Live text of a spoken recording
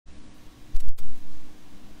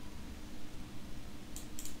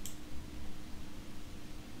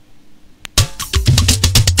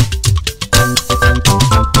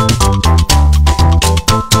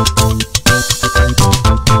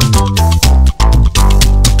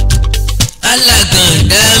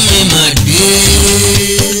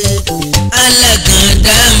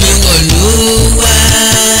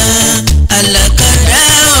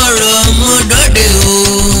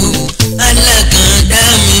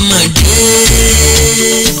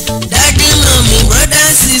Daddy, mommy, brother,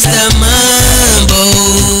 sister, máa bọ̀ o.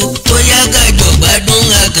 Bóyá kájọ gbádùn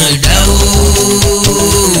àkàndá o.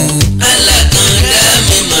 Alákàndá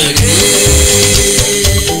mi mọ̀ rè.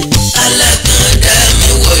 Alákàndá mi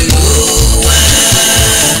wọ̀ ló wá.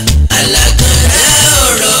 Alákàndá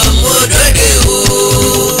ọ̀rọ̀ mo dóde o.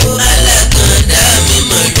 Alákàndá mi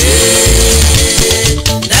mọ̀ rè.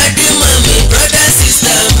 Daddy, mommy, brother,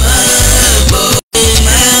 sister, máa bọ̀ o.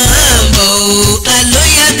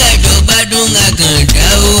 Àlóyá kájọ gbádùn àkàndá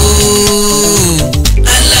o.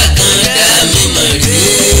 Alákàndá mi mọ̀ rè.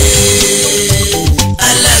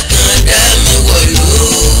 Alákàndá mi wọ̀ ló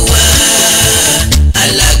wá.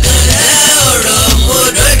 Alákàndá ọ̀rọ̀ mo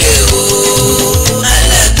dóde o.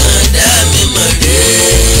 Alákàndá mi mọ̀ rè.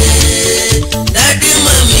 Daddy,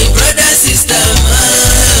 mommy, brother, sister, máa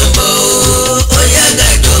bọ̀ o. Óyá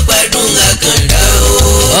kájọ gbádùn àkàndá o.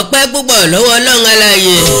 Ọpẹ́ púpọ̀ lọ́wọ́ Ọlọ́run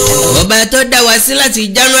alààyè ọba tó dá wa sí láti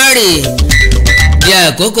January di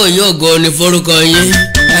àkókò yìí. ògo ni forúkọ yín.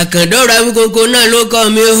 Àkàndá ọ̀rọ̀ Awíkóńkó náà ló kọ́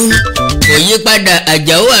mi ó. Kò yí padà.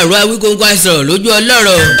 Àjàó àrò Awíkóńkó aṣọ lójú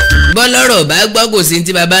ọlọ́rọ̀. Bọ́lọ́rọ̀ bá gbọ́ kò sí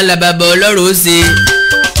ti baba ńlá baba ọlọ́rọ̀ ó ṣe.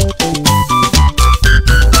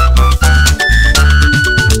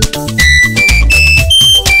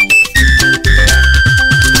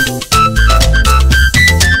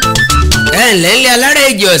 Ẹ̀ǹlẹ́lẹ́ alára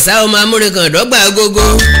èjì ọ̀sá ọmọ amúrekàn dọ́gba agogo.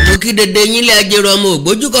 Mo kí dédé yín lé ajérò ọmọ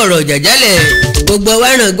ògbójúkọ̀rọ̀ jàjálẹ̀. Gbogbo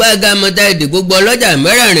wárán gbága mọ́ta èdè gbogbo ọlọ́jà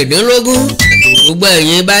mẹ́rànlélógún. Gbogbo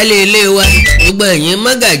ẹ̀yin baálé ilé wa. Gbogbo ẹ̀yin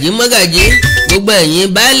mọ́gàjí mọ́gàjí. Gbogbo ẹ̀yin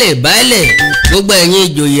baálẹ̀ baálẹ̀. Gbogbo ẹ̀yin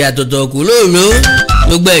ìjòyè àtọ̀tọ̀kù lóòló.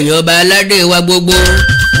 Gbogbo ẹ̀yin ọba aládé wa gbogbo.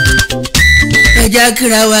 Ẹ já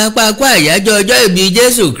kíra wa pápá àyájọ́ ọjọ́ ìbí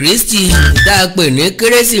Jésù Kristi tá a pè ní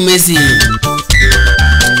Kérésìmesì.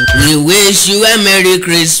 We wish you a Merry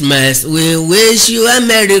Christmas. We wish you a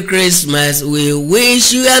Merry Christmas. We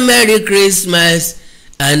wish you a Merry Christmas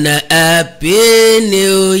and a Happy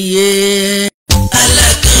New Year.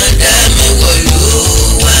 Alákàndá mi wọ̀ ló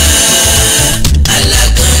wá.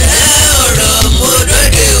 Alákàndá ọ̀rọ̀ mo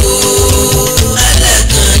dóde o.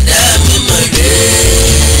 Alákàndá mi mọ̀ rè.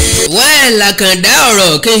 Àkàndá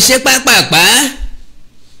ọ̀rọ̀ kí n ṣe pápápá.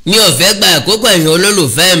 Mi ò fẹ́ gba àkókò ẹ̀yin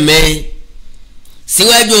olólùfẹ́ mi.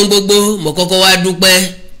 Síwájú ohun gbogbo mo kọ́kọ́ wá dúpẹ́.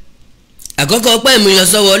 Àkọ́kọ́ pẹ́ mi lọ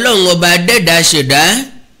sọ́wọ́ Ọlọ́run ọba dẹ́dà ṣẹ̀dá.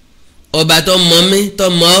 Ọba tó mọ̀ mí tó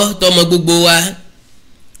mọ̀ ọ́ tó mọ̀ gbogbo wa.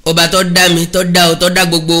 Ọba tó dá mi tó dá ọ tó dá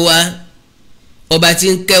gbogbo wa. Ọba tí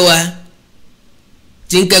ń kẹ́ wa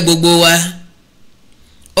tí ń kẹ́ gbogbo wa.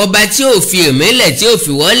 Ọba tí ò fi èmi lẹ̀ tí ò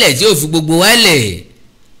fi wọ́lẹ̀ tí ò fi gbogbo wa lẹ̀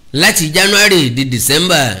láti January di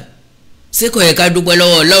December. Ṣé kò yẹ ká dúpẹ́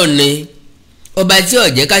lọ́wọ́ Ọlọ́run ni? Ọba tí ó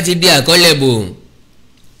jẹ́ ká ti di àkọlẹ̀ bò.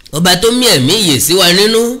 Ọba tó mí ẹ̀mí ìyè sí wa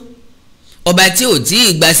nínú. Ọba tí ò tí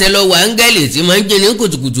ì gbaṣẹ́ lọ́wọ́ áńgẹ́lì tí máa ń jí ní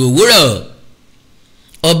kùtùkùtù òwúrọ̀.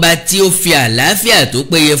 Ọba tí ó fi àlàáfíà tó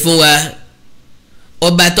péye fún wa.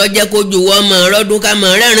 Ọba tó jẹ́ kójú wọ́n máa rọ́dún ká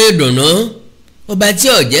máa rẹ́rìn ìdùnnú. Ọba tí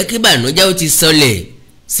ó jẹ́ kí ìbànújẹ́ ó ti sọlẹ̀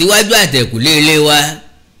síwájú àtẹ̀kùlé ilé wa.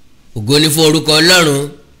 Ògo ni fún orúkọ Ọlọ́run.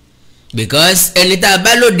 Because ẹni tá a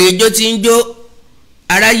bá lóde ijó tí ń jó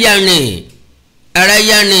ara yá ni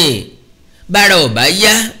bára ọ̀bá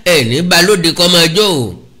yá ẹni bá lóde kọ́ máa jó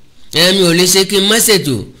o. Mi ò lè ṣe kí n má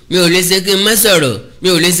ṣètò, mi ò lè ṣe kí n má sọ̀rọ̀, mi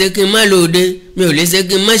ò lè ṣe kí n má lóde, mi ò lè ṣe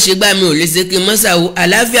kí n má ṣègbà, mi ò lè ṣe kí n má ṣàwò.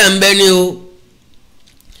 Àlàáfíà ń bẹ ni o.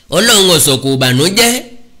 Ọlọ́run ọ̀sọ̀ kò bànújẹ́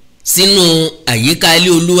sínú àyíká ilé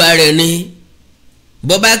olúwa rẹ̀ ni.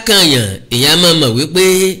 Bọ́ bá kànyàn èèyàn máa mọ̀ wípé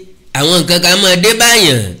àwọn nǹkan kan máa dé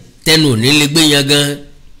báyàn tẹnu ò ní lè gbé yan gan.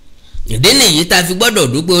 Ìdí nìyí tá a fi gbọ́dọ̀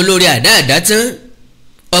dúpẹ́ olórí àdáàdá tán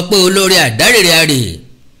ọpẹ́ olórí àdárèrè àrè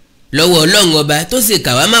lọ́wọ́ Ọlọ́run ọba tó sì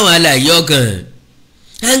kàwá máwọn alààyè ọkàn.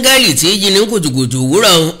 Áńgẹ́lì tí jí ní kùtùkùtù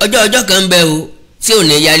òwúrọ̀ ọjọ́ kan ń bẹ o tí ò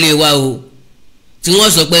ní yálé wa o tí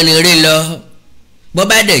wọ́n sọ pé ní rí lọ. Bọ́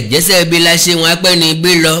bá dẹ̀ jẹ́sẹ́ bí la ṣe wọn apẹ́ ní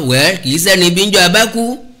gbé lọ wẹ́ẹ́ kì í sẹ́ni bí njọ́ abákú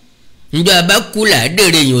njọ́ abákú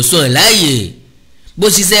làádèrè èèyàn sùn láàyè. Bó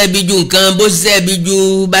ṣiṣẹ́ bí ju nǹkan bó ṣiṣẹ́ bí ju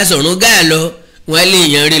Báṣọ̀run Gáà lọ wọ́n lè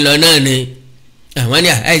yàn rí lọ náà ni. Àwọn ní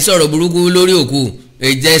àìsọ̀rọ̀ burúkú lórí òkú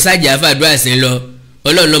ìjẹ́ sájà fàdúrà sí lọ.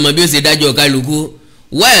 Ọlọ́run ló mọ̀ bí ó ṣe dájọ́ kálukú.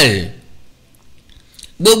 Well,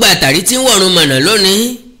 gbogbo àtàrí tí ń wọ̀run mọ̀nà lónìí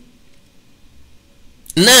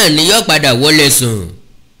náà ni yóò padà wọlé sùn.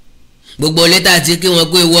 Gbogbo létà tí kí wọ́n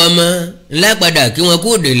kó ewu ọmọ ńlá padà kí wọ́n kó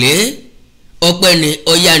òdèlé. Ọpẹ́ ni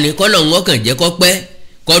ọya ni kọ́lọ́hún ọkàn jẹ́ kọ́pẹ́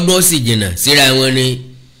kọ́dún ó sì jìnnà síra wọn ni.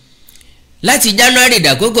 Láti January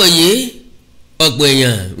dàkókò yìí ọ̀pọ̀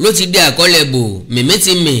èèyàn ló ti dé àkọlẹ̀ bò mèmí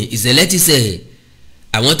ti mì ìṣẹ̀lẹ̀ ti ṣẹ̀.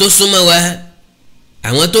 Àwọn tó súnmọ́ wa,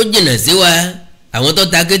 àwọn tó jìnnà sí wa, àwọn tó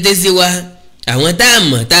ta kété sí wa, àwọn tá a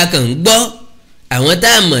mọ̀ tá a kàn ń gbọ́ àwọn tá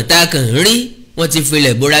a mọ̀ tá a kàn ń rí wọ́n ti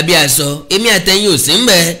filẹ̀ bora bí aṣọ èmi àtẹ̀yìn ò sí ń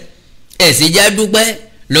bẹ̀ ẹ̀ sì já dúpẹ́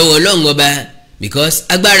lọ́wọ́ Ọlọ́run ọba because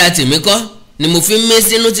agbára tèmi kọ́ ni mo fi ń mé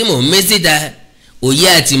sínú tí mò ń mé síta òye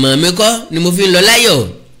àtìmọ̀ mi kọ́ ni mo fi ń lọ láyọ̀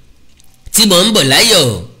tí mò ń bọ̀ láyọ̀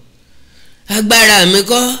agbára mi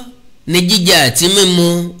kọ́ ni jíjẹ àti mímu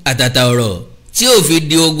àtàtà ọ̀rọ̀ tí ò fi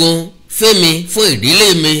di ogun fẹ́mi fún ìdílé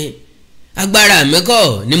mi agbára mi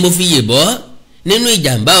kọ́ ni mo fi yèbọ́ nínú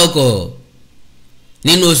ìjàmbá ọkọ̀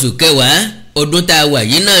nínú oṣù kẹwàá ọdún tá a wà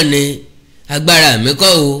yìí náà ni agbára mi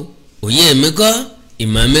kọ́ o òye mi kọ́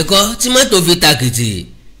ìmọ̀ mi kọ́ tí mọ́tò fi tàkìtì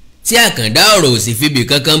tí àkàndá ọ̀rọ̀ ò sì fi bì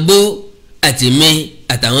kankan bó àti mi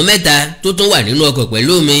àtàwọn mẹ́ta tó tún wà nínú ọkọ̀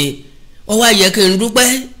pẹ̀lú mi ó wá yẹ kí n dúpẹ́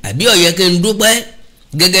àbí ó yẹ kí n dúpẹ́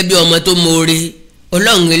gẹ́gẹ́ bí ọmọ tó mọ̀ọ́re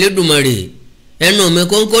Ọlọ́run Elédùmarè ẹnu mi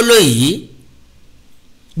kónkóló yìí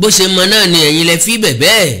bó ṣe mọ náà ni ẹ̀yin lẹ fi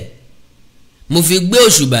bẹ̀bẹ́ mo fi gbé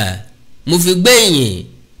òṣùbà mo fi gbé ìyìn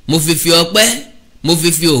mo fi ọpẹ́ mo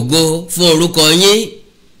fi ògo fún orúkọ yín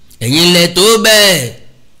ẹ̀yin lẹ tó bẹ́ẹ̀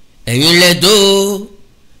ẹ̀yin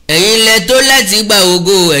lẹ tó láti gba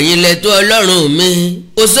ògo ẹ̀yin lẹ tó Ọlọ́run mi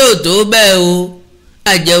oṣó tó bẹ́ẹ̀ o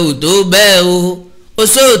àjẹ́ ò tó bẹ́ẹ̀ o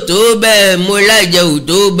oṣó tó bẹ́ẹ̀ mo lájẹ́ ò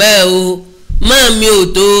tó bẹ́ẹ̀ o mọ́mí ò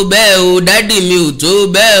tó bẹ́ẹ̀ o dádì mi ò tó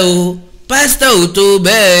bẹ́ẹ̀ o pásítọ̀ ò tó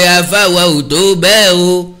bẹ́ẹ̀ àfáwà ò tó bẹ́ẹ̀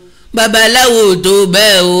o babaláwo ò tó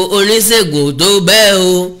bẹ́ẹ̀ o oníṣègùn ò tó bẹ́ẹ̀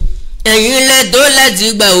o ẹ̀yin lẹ tó láti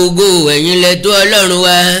gba ògo ẹ̀yin lẹ tó Ọlọ́run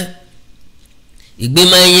wa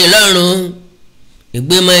ìgbìmọ̀ ẹ̀yin lọ́run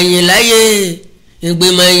ìgbìmọ̀ ẹ̀yin láyé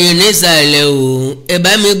ìgbìmọ̀ ẹ̀yin nísàlẹ̀ o ẹ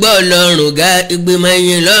bá mi gbọ́ Ọlọ́run ga ìgbìmọ̀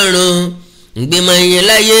ẹ̀yin lọ́run ìgbìmọ̀ ẹ̀yin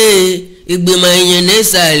láyé ìgbìmọ̀ ẹ̀yin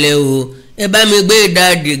nísàlẹ̀ o ẹ bá mi gbé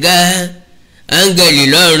dàdí ga áńgẹ̀lì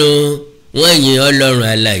lọ́run wọ́n yin Ọlọ́run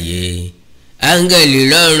alààyè áńgẹ̀lì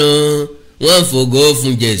lọ́run wọ́n fògo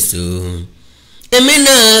fún Jésù èmi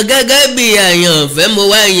náà gẹ́gẹ́ bí àyànfẹ́ mo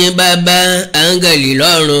wá yin bàbá áńgẹ̀lì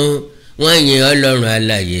lọ́run wọ́n yin Ọlọ́run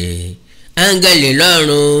alààyè áńgẹ̀lì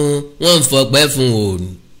lọ́run wọ́n fọpẹ́ fún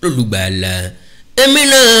olùgbàlà èmi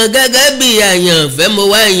náà gẹ́gẹ́ bí àyànfẹ́ mo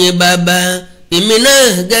wá yin bàbá èmi náà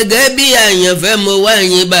gẹ́gẹ́ bí àyànfẹ́ mo wá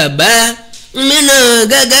yin bàbá èmi náà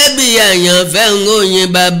gẹ́gẹ́ bí àyànfẹ́ ń yin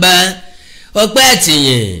bàbá ọpẹ́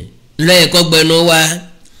àtìyìn lọ ẹ̀kọ́ gbẹnu wa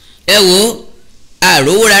ẹ wo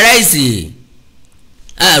àròwó ra ráìsì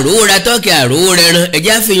àròwó ra tọ́kì àròwó rẹran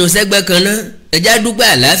ẹ̀já fìyàn sẹ́gbẹ́ kan ná ẹ̀já dúpẹ́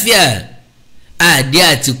àlàáfíà àdé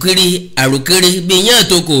àtìkiri àròkiri bíi yán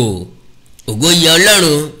àtòkò ògo yẹ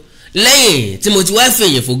Ọlọ́run lẹ́yìn tí mo ti wá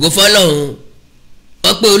fìyìn fògo fọ́lọ́run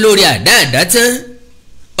ọpẹ́ olórí àdá àdá tán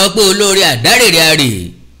ọpẹ́ olórí àdá rèrè àrè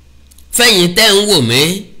fẹ̀yìn tẹ́ ń wò mí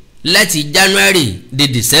láti January di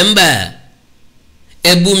December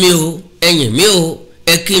ẹ bú mi o ẹ yìn mí o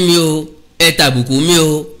ẹ kí mi o ẹ tàbùkù mi o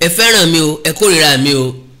ẹ fẹ́ràn mi o ẹ kórìíra mi o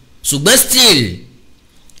ṣùgbọ́n still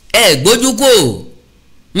ẹ gbójú kò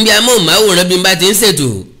nbí amóhùnmáwòrán bí n bá ti ń ṣètò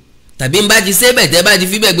tàbí n bá ti ṣe bẹ̀tẹ́ bá ti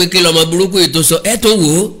fi bẹ̀ pé kí lọ́mọ burúkú ètò sọ ẹ tó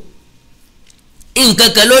wò ó nǹkan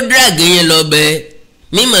kan ló díràgì yẹn lọ bẹ́ẹ̀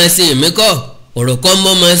mímọ̀ ṣe èmi kọ́ ọ̀rọ̀ kọ́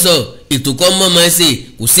mọ́ máa sọ ètò kọ́ mọ́ máa ṣe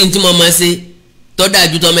kò sí tí mo máa ṣe tọ́da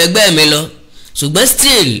ju tọmọ ẹgbẹ́ mi lọ ṣùgbọ́n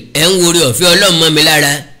still ẹ̀ ń wọrí ọ̀fẹ́ Ọlọ́run mọ́ mi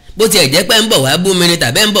lára bó tiẹ̀ jẹ́ pé ń bọ̀ wá bú mi ni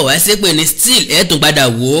tàbí ń bọ̀ wá ṣépè ni still ẹ̀ tún padà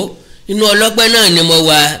wò ó inú ọlọ́pẹ́ náà ni mo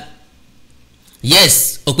wà yes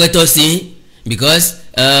ọpẹ́ tọ́ sí because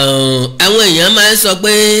àwọn èèyàn máa ń sọ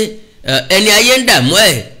pé ẹni ayé ń dààmú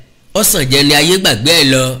ẹ̀ ó sàn jẹ́ ẹni ayé gbàgbé ẹ̀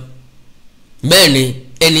lọ bẹ́ẹ̀ ni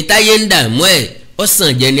ẹni táyé ń dààmú ẹ̀ ó sàn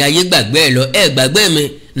jẹ́ ẹni ayé gbàgbé ẹ̀ lọ ẹ̀ gbàgbé mi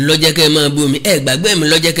lọ́jẹ́ kẹ́ ẹ máa bú mi ẹ̀ gbàgbé mi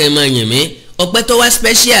lọ́jẹ́ kẹ́ ẹ máa yìn mí ọpẹ́ tó wá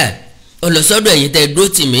special ọlọ́sọ́dọ̀ ẹ̀yin tẹ́ dúró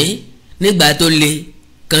tì mí nígbà tó le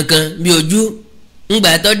kankan bí ojú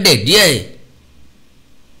ńgbà tó dẹ̀ díẹ̀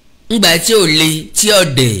ńgbà tí ò le tí ò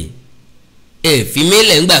dẹ̀ ẹ̀ fi mí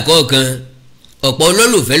lẹ̀ ńgbà kọ̀ọ̀kan ọ̀pọ̀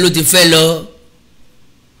olólùfẹ́ ló ti fẹ́ lọ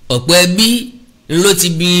ọ̀pọ̀ ẹbí ló ti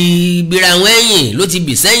bira wọn ẹ̀yìn ló ti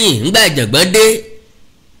bì sẹ́yìn ńgbà àjàgbọ́n dé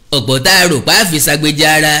ọ̀pọ̀ tá a rò pa á fi ṣàgbéjì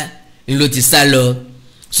ara ló ti sá lọ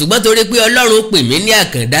ṣùgbọ́n torí pé Ọlọ́run pè mí ní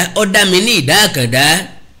àkàndá ó dá mi ní ìdá àkàndá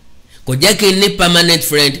kò jẹ́ kí n ní permanent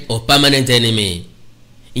friend or permanent enemy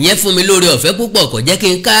ìyẹn fún mi lórí ọ̀fẹ́ púpọ̀ kò jẹ́ kí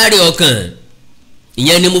n kárí ọkàn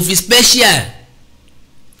ìyẹn ni mo fi special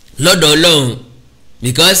lọ́dọ̀ Ọlọ́run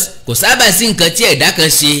because kò sábà sí nǹkan tí ẹ̀dá kan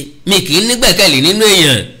ṣe mi kì í nígbẹ̀kẹ̀lé nínú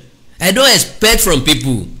èèyàn I don't expect from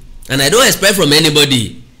people and I don't expect from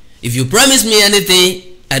anybody if you promise me anything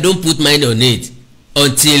I don't put mind on it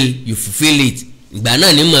until you fulfil it ìgbà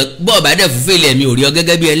náà ni mo bọ́ọ̀ bá dẹ̀ fulfil ẹ̀mí ò rí ọ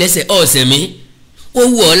gẹ́gẹ́ bí ẹlẹ́sẹ̀ ọ̀sẹ̀ mi ó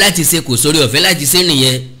wù ọ́ láti ṣe kò sórí ọ̀fẹ́ láti ṣe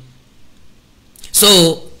nìyẹn so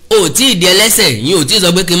o tí ì di ẹlẹ́sẹ̀ yín ò tí ì sọ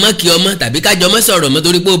pé kí n má kí ọmọ tàbí kájọ mọ́ sọ̀rọ̀ mọ́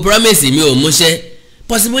torí pé o promise mi ò múṣẹ́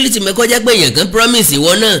possibility mẹ́kọ́ jẹ́ pé èèyàn kan promise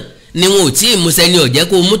ìwọ náà ni wọn ò tí ì múṣẹ́ ni ò jẹ́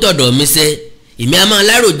kó o mú tọ̀dọ̀ mi ṣe èmi á máa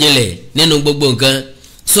láròjinlẹ̀ nínú gbogbo nǹkan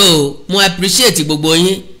so mo appreciate gbogbo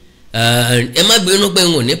yín ẹ má bínú pé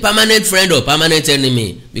n ò ní permanent friend or permanent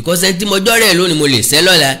enemy because ẹni tí mo jọ́rẹ̀ lónìí mo lè ṣẹ́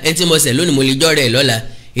lọ́la ẹni tí mo ṣẹ̀ lónìí mo lè jọ́rẹ̀ lọ́la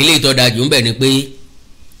ilé ìtọ́jú ń bẹ̀ ni pé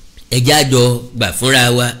ẹjẹ́ àjọ gbà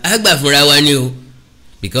fúnra wa á gbà fúnra wa ni o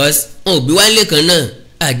because wọn ò bí wá nílé kan náà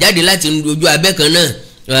àjáde láti ojú abẹ́ kan náà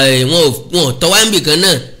wọn ò tọ́ wá níbì kan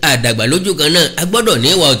náà àdàgbà lójú kan náà a gbọ́dọ̀ ní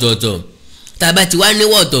ìwà ọ̀tọ̀ọ̀tọ̀ tá a bá ti wá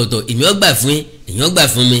níwà ọ̀tọ̀ọ̀tọ̀ èmi ó gbà fún yín èyàn gbà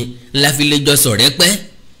fún mi ńlá fi lè jọ sọ̀rẹ́ pẹ́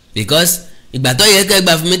because ìgbà tó yẹ kẹ́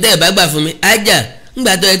gbà fún mi tẹ́ ẹ̀ bá gbà fún mi ájà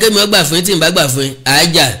ńgbà tó yẹ kẹ́ mi ó gbà fún yín tí n bá gbà fún yín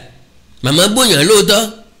ájà màmá bóyàn lóòótọ́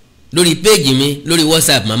lórí péèjì mi lórí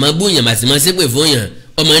WhatsApp màmá bóyàn màsí mọ́ ṣépè fún yàn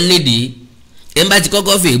ọmọ nídìí ẹ̀ ń bá ti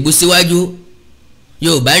kọ́kọ́ fi èébú síwájú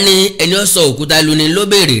Yorùbá ní ẹni ó sọ òkúta luni ló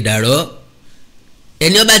béèrè ìdàrọ́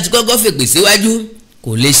ẹni ó bá ti kọ́kọ́ fèpè síwájú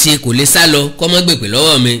kò lè sá lọ kọ́ mọ́ gbèpè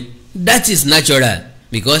lọ́wọ́ mi that is natural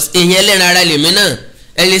because èèyàn ẹlẹ́ran ara lèmi náà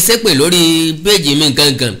ẹ lè ṣépè lórí péèjì mi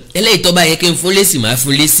nǹkankan eléyìí tó bá yẹ kí n fún lésì máa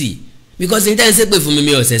fún lésì because ní tẹ́lẹ̀ ṣépè fún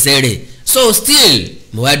mi ò ṣẹ̀ṣẹ̀ rẹ̀ so still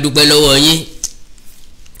mo wá dúpẹ́ lọ́wọ́ yín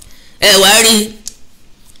ẹ wá rí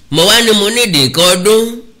mo wá ní mo ní ìdí nǹkan ọdún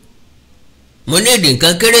mo ní ìdí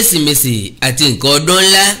nǹkan kérésìmesì àti nǹkan ọdún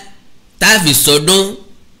ńlá tá a fi sọdún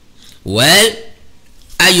well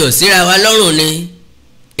ayọ̀ síra wa lọ́rùn ni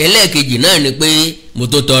ẹlẹ́ẹ̀kejì náà ni pé mo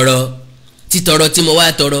tó tọrọ títọrọ tí mo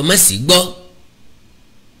wá tọrọ má sì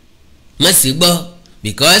gbọ́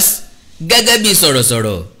because gẹ́gẹ́ bí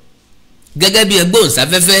sọ̀rọ̀sọ̀rọ̀ gẹ́gẹ́ bí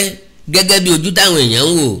ẹgbóhùnsáfẹ́fẹ́ gẹ́gẹ́ bí ojú táwọn èèyàn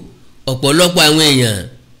ń wò ọ̀pọ̀lọpọ̀ àwọn èèyàn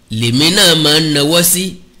lèmi náà máa ń nawọ́ sí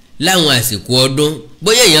láwọn àsìkò ọdún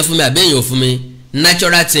bóyá èèyàn fún mi àbí èèyàn ò fún mi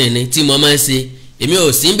natural thing ni tí mo máa ń ṣe èmi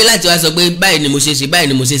ò sí ń bí láti wá sọ pé báyìí ni mo ṣe ṣe báyìí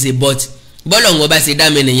ni mo ṣe ṣe but bọ́lọ̀ wọn bá ṣe dá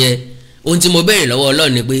mi nìyẹn ohun tí mo béèrè lọ́wọ́ Ọlọ́run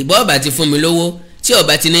ni pé bọ́ọ̀bà ti fún mi lówó tí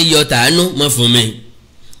ọba ti ní yọ tàánú mọ́ fún mi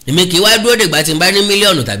èmi kì í wá dúró dìgbà tí n bá ní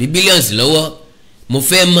mílíọ̀nù tàbí bílíọ̀nsì lọ́wọ́ mo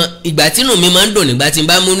fẹ́ mọ ìgbà tínú mi máa ń dùn nígbà tí n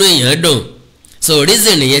bá múnú èèyàn dùn so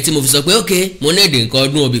reason nìyẹn tí mo fi sọ pé ok mo ní èdè nǹkan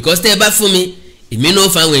ọdún o because tẹ́ ẹ bá fún mi èmi náà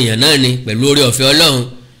fáwọn èèyàn náà ni pẹ̀lú oore ọ̀fẹ́ Ọlọ́run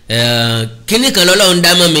kíní kan lọ́lọ́run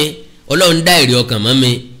dá mọ́ mi Ọlọ́run dá èrè ọkàn mọ́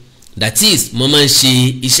mi that is mo máa ń ṣe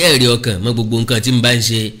iṣẹ́ èrè ọkàn mọ́ gbogbo nǹkan tí n bá ń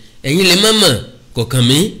ṣe ẹ̀yin lè má mọ̀ kọ̀ọ̀kan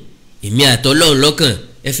mi èmi àtọ́lọ́run lọ́kàn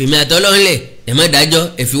ẹ fi mi àtọ́lọ́run lẹ̀ ẹ má dájọ́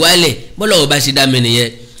ẹ fi wálẹ̀ bọ́lọ́wọ́ bá ṣe dá mi nìyẹn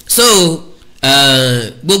so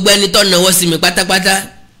gbogbo ẹni tó náwó sí mi pátápátá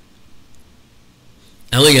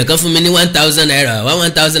àwọn èèyàn kan fún mi ní 1000 naira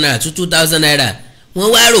 1000 naira 2000 naira wọ́n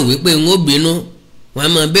wá rò wípé n ó bínú wọ́n á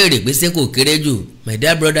máa béèrè pé ṣé kò kéré jù my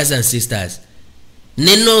dear brothers and sisters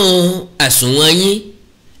nínú àsùnwọ̀n yín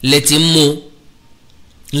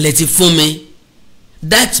lẹ ti fún mi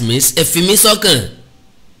that means ẹ fi mí sọ́kàn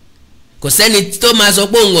kò sẹ́ni tó máa sọ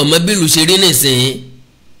pé òun ọ̀mọ́ bí ìlú ṣe rí nìsín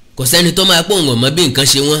kò sẹ́ni tó máa pé òun ọ̀mọ́ bí nǹkan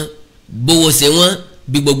ṣe wọ́n bówó ṣe wọ́n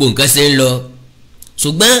bí gbogbo nǹkan ṣe ń lọ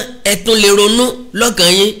ṣùgbọ́n ẹ tún lè ronú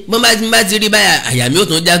lọ́kàn yín bọ́n bá ti rí báyà àyà mi ò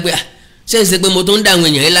tún já pé ṣé ń ṣe pé mo tún ń dá àwọn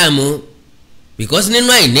èèyàn yín láàmú because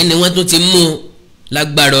nínú àìní ni wọ́n tún ti mú un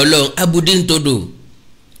lágbára Ọlọ́run abudí ń todò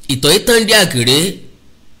ìtọ̀ ìtàn dí àkèré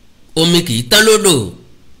omi kì í tán lódò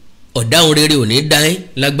ọ̀dáhùn rere ò ní dáín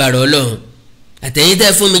lágbára Ọlọ́run àtẹ̀yìn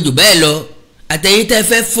tẹ́ fún mi jù bẹ́ẹ̀ lọ àtẹ̀yìn tẹ́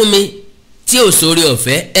fẹ́ fún mi tí ò sórí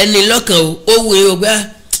ọ̀fẹ́ ẹni lọ́kàn o ó wù yín o gbá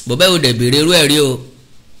bọ̀bá ò dẹ̀ béèrè irú ẹ̀ rí o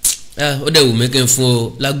ó dẹ̀ wù mí kí n fún o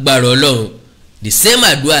lágbára Ọlọ́run the same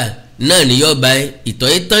àdúrà náà ni yóò bá ìtọ́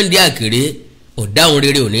ìtàn dí àkèré ọ̀dáhùn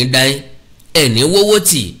rere ò ní dáín ẹ̀ní wówó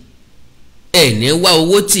tì ẹ̀ní wá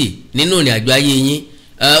owó tì nínú ìrìn àjò ayé yín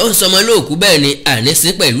ó ń sọmọ lóòkú bẹ́ẹ̀ ni ànísí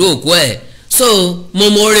pẹ̀lú òkú ẹ̀ so mo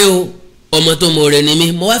mọ̀ọ́rẹ́ o ọmọ tó mọ̀ọ́rẹ́ ni mí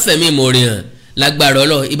mo wá fẹ̀mí mọ̀ọ́rẹ́ hàn lágbára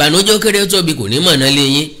Ọlọ́run ìbànújẹ́ kéré tóbi kò ní mọ̀nà lé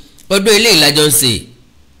yín ọdún ilé ìlàjọ ń ṣe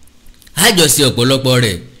àjọṣe ọ̀pọ̀lọpọ̀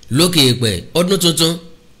rẹ̀ lókè èèpẹ̀ ọdún tuntun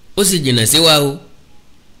ó sì jìnnà sí wa o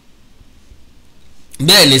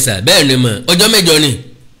bẹ́ẹ̀ ni sà bẹ́ẹ̀ ni mọ̀ ọjọ́ mẹ́jọ ni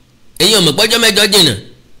èyí ọmọ pọ́jọ́ mẹ́jọ jìnnà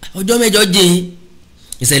ọjọ́ mẹ́jọ jìn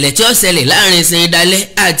ìṣẹ̀lẹ̀ tí ó ṣẹlẹ̀ láàrin ìsìn ìdálẹ́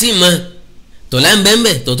àti ìmọ̀ tọ̀lá ń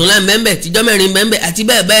bẹ́ńbẹ́ tọ̀túnlá ń bẹ́ńbẹ́ tíjọ́ mẹ́rin bẹ́ńbẹ́ àti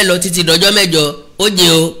bẹ́ẹ̀ bẹ́ẹ̀ lọ títí dọjọ́ mẹ́jọ ó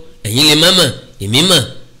jìn o ẹ̀yin lè má mọ̀ èmi mọ̀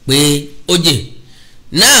pé ó jìn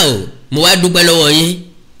now mo wá dúpẹ́ lọ́wọ́ yín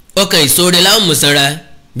ọkàn ìṣoore láwọn mú sanra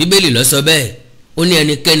bíbélì ló sọ bẹ́ẹ̀ ó ní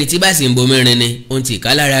ẹnikẹ́ni tí bá sì ń bomirin ni ohun tí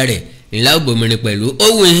ìká lára rẹ̀ ńlá ò bomirin pẹ̀lú ó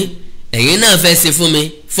wù yín ẹ̀yin náà fẹ́ ṣe fún mi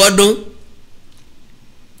fọ́dún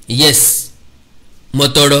yes mo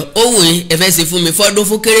tọrọ ó wù yín ẹ fẹ́ ṣe fún mi fọ́dún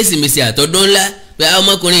fún kérésìmesì àtọdún ńlá pé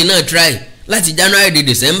ọmọkùnrin náà try láti January di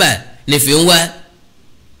December ní fi ń wá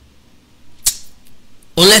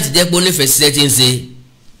òun láti jẹ́ pé ó nífẹ̀ẹ́ ṣiṣẹ́ tí ń ṣe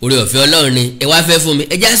oore ọ̀fẹ́ Ọlọ́run ni ẹ wá fẹ́ fún mi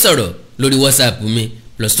ẹ já sọ̀rọ̀ lórí WhatsApp mi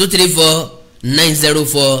 +234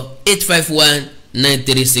 904 851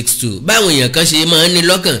 9362. báwọn èèyàn kan ṣe máa ń ní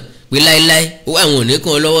lọ́kàn pé láéláé owó àwọn ò ní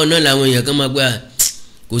kàn lọ́wọ́ náà làwọn èèyàn kan máa gbà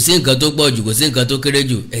kò sí nǹkan tó pọ̀ jù kò sí nǹkan tó kéré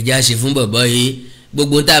jù ẹ já ṣe fún bọ̀bọ̀ yìí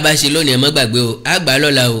gbogbo tá a bá ṣe lónìí ẹ má gbàgbé o á gbà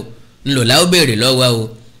lọ́la o ńlọ́la ó béèrè lọ́wọ́ o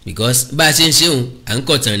because bá a ṣe ń ṣeun à ń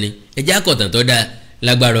kọ̀tàn ni ẹ já kọ̀tàn tó dáa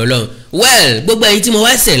lágbára Ọlọ́run. well gbogbo ẹ̀yin tí mo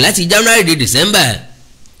wá ṣẹ̀ láti January de December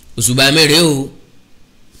òṣùbà mẹ́rẹ̀ o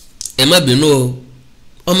ẹ má bínú o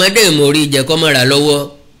ọmọdé mo rí jẹ kọ́ mọ́ra lọ́wọ́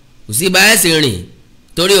kò sí bá a ṣe rìn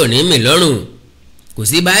torí òní mi lọ́rùn kò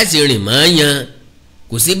sí bá a ṣe rìn máa yan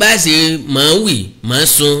kò sí bá a ṣe máa wì máa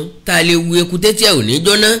sun tá a lè wu ekute tí ẹ ò ní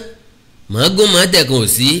jóná máa gún máa tẹ̀kàn ò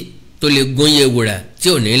sí tó lè gún yẹ wùrà tí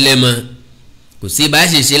ò ní lẹ́mọ kò sí bá a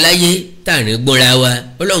ṣe ṣe láyé tá à ní gbónra wa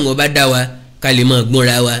Ọlọ́run ọba dá wa ká lè máa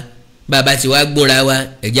gbónra wa bàbá tí wàá gbónra wa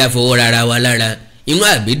ẹ̀já fọwọ́ rara wa lára inú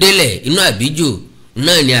àbídélẹ̀ inú àbíjù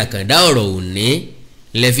náà ni àkàndá ọ̀rọ̀ òní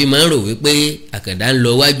lẹ́fi máa ń rò wípé àkàndá ń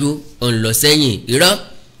lọ wájú ó ń lọ sẹ́yìn irọ́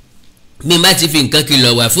bí n bá ti fi nǹkan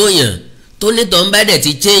kìlọ̀ wà fún yàn tó nítọ̀ ń bá dẹ̀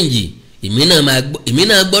ti change èmi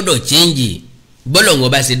náà gbọ́dọ̀ change bọ́lọ̀ wọn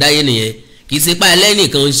bá ṣe dáyé nìyẹn kì í ṣe pa alẹ́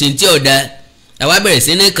nìkan ń ṣe tí ọ̀dà àwa bẹ̀rẹ̀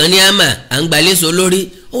sí ní kan ní àmà à ń gba léṣo lórí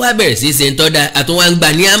ó wá bẹ̀rẹ̀ sí ṣe ń tọ́da àtúnwá ń gba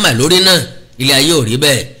ní àmà lórí náà ilé ayé ò rí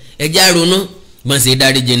bẹ́ẹ̀ ẹjá ronú bọ́n ṣe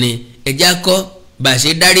dáríjì ni ẹjá kọ́ bá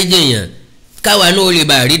ṣe dáríjì yàn káwa náà ó lè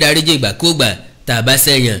bá rí dáríjì ìgbàkúgbà tá a bá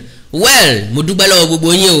sẹ́yàn. well mo dúpẹ́ lọ́wọ́ gbogbo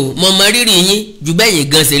yín o mo mọ rírì yín ju bẹ́yìn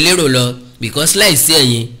gan ṣe lérò lọ because láìsí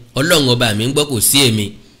ẹ̀yin Ọlọ́run ọba mi ń gbọ́ kò sí èmi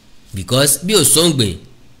because bí ò sóǹgbè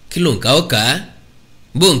kí ló ń ká ó ká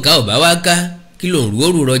bó ń ká ò bá wá ká kí ló ń rú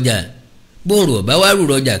òrù rọjà bó ń rù ò bá wá rù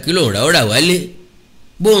rọjà kí ló ń ra ó rà wálé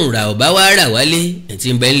bó ń ra ò bá wá rà wálé ẹ̀tí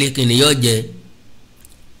ń bẹ ń lé kí ni yóò jẹ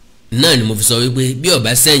náà ni mo fi sọ wípé bí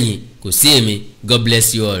ọba sẹ́yìn kò sí èmi God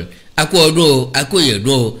bless you all a kú ọdún o a kú ìyẹ̀dún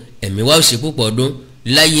o ẹ̀mí wa ó ṣe púpọ̀ ọdún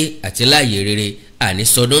láyé àti láàyè rere àní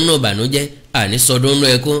sọdún nù bànújẹ́ àní sọdún nù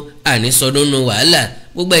ẹkún àní sọdún nù wàhálà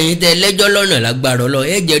gbogbo ẹ̀yin tẹ́ lẹ́jọ́ lọ́nà lágbára Ọlọ́run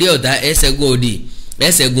ẹ jẹ́rí ọ̀tá ẹ ṣẹ́gun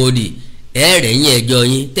òdì ẹ rẹ̀yìn ẹjọ́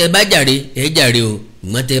yín tẹ́ bá jàre ẹ jàre o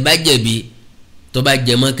ìgbọ́n tẹ́ bá jẹ̀bi tó bá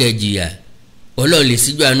jẹ mọ́ kẹ́ jìyà Ọlọ́run lè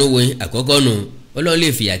síjú àánú wo yín àkọ́kọ́ nù Ọlọ́run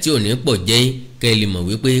lè fìyà tí ò ní pọ̀ jẹ yín kẹ́ ẹ lè mọ̀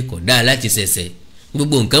wípé kò dáa láti ṣẹ̀ṣẹ̀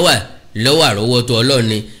gbogbo nǹkan wà lọ́wọ́ àrọ́wọ́tó Ọlọ́run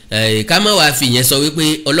ni ká má wàá fi yẹn sọ wípé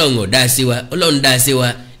Ọlọ́run ò dáa sí wa Ọlọ́run dáa sí wa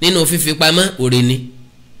nínú fífi pamọ́ oore ni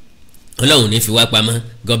Ọlọ́run ní fi wá pamọ́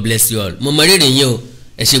God bless you all mo mọ rírì yín o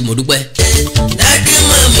ẹ ṣé mo dúpẹ́. Daddy,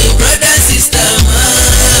 mommy, brother, sister, máa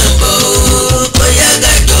bọ̀ ó bóyá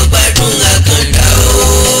kájọ gbádùn Àkàndá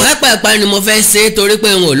o. pápápá ni mo fẹ́ ṣe torí pé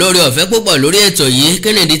n ò lórí ọ̀fẹ́ púpọ̀ lórí ètò yìí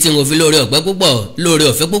kennedy tí mo fi lórí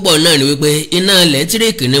ọ̀fẹ́ púpọ̀ náà ni wípé iná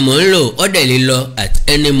ẹ̀lẹ́tíríkì ni mò ń lò ọ̀dẹ̀ lè lọ at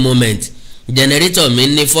any moment generator mi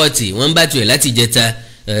ní 40 wọ́n bá tiẹ̀ láti jẹta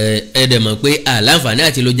ẹ̀ẹ́dẹ̀ mọ̀ pé àlàǹfààní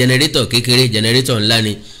àti lo generator kékeré generator ńlá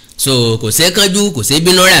ni so kò sí kánjú kò sí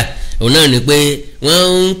bínú rà òun náà ni pé wọ́n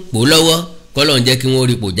ń pò lọ́wọ́ kọ́lọ̀ ń jẹ́ kí wọ́n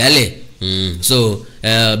rí pò jálẹ̀ so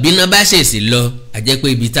bíná bá ṣèṣì lọ àjẹ́ pé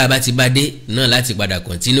ibi tá a bá ti bá dé náà láti padà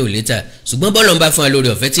continue later ṣùgbọ́n bọ́ọ̀lù ń bá fún wa lórí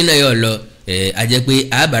ọ̀fẹ́ tí náà yọ̀ lọ àjẹ́ pé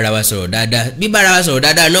a bára wa sọ̀rọ̀ dáadáa bí bára wa sọ̀rọ̀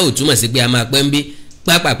dáadáa náà ò túmọ̀ sí pé a máa pẹ́ ń bí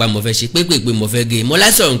pápápá mo fẹ́ ṣe pépèpé mo fẹ́ gé mo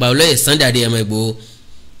lásọ̀rọ̀ nípa olóyè Sunday Adéyẹmọ Ìgbòho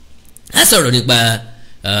á sọ̀rọ̀ nípa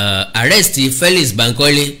arrest Felix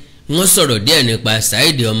Bankole wọ́n sọ̀rọ̀ díẹ̀ nípa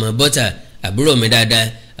Saheed ọmọ bọ́tà àbúrò mi dáadáa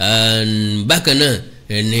bákan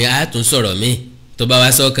náà ni a tún sọ̀rọ̀ mi tó bá wá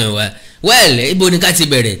sọ́kàn wa well ibo ni ká ti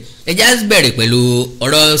bẹ̀rẹ̀ ẹ já bẹ̀rẹ̀ pẹ̀lú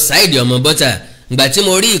ọ̀rọ̀ Saheed ọmọ bọ́tà ìgbà tí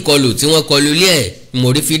mo rí ìkọlù tí wọ́n kọlù ilé ẹ̀ mo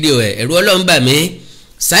rí fídíò ẹ̀ ẹ̀rù Ọlọ́run bà mí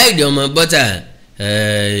Saheed ọmọ bọ́tà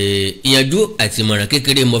ìyànjú àti ìmọ̀ràn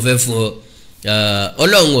kékeré mo fẹ́ fún ọ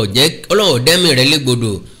Ọlọ́run ò dẹ́mi rẹ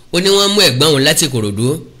légbodò ó ní wọ́n mú ẹ̀gbọ́n òun láti Ìkòròdú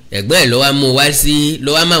ẹ̀gbọ́n ẹ̀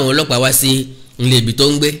ló wá máwọn ọlọ́pàá wá sí ilé ibi tó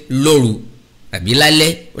ń gbé lóru àbí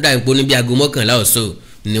lálẹ́ ó dàbí pé ó ní bí aago 11 ọ̀sán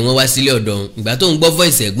ni wọ́n wá sílé ọ̀dọ̀ òun ìgbà tó ń gbọ́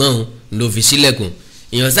voice ẹ̀gbọ́n òun ló fi sílẹ̀kùn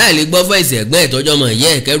èèyàn sáà lè gbọ́ voice ẹ̀gbọ́n ẹ̀ tọ́jọ́ mọ̀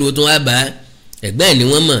yẹ́ ẹ̀kẹ́rù tó wá bá ẹ̀gbọ́n ẹ̀ ni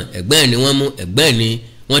wọ́n mọ̀ ẹ̀gbọ́n ẹ̀ ni wọ́n mú ẹ̀gbọ́n ẹ̀ ni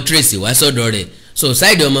wọ́n trace wá sọ́dọ̀ rẹ̀ so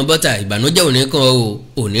Saheed ọmọ bọ́tà ìbànújẹ́ òní kan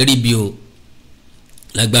ò ní rí bí o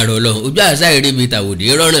lágbára Ọlọ́run ojú àṣà ìrìbí tàwòdì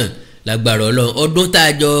rọ́rùn lágbára Ọlọ́run ọdún tá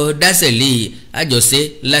a jọ dásẹ̀ lé àjọṣe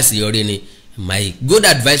láṣeyọrí ni my good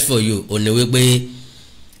advice for you ò ní wípé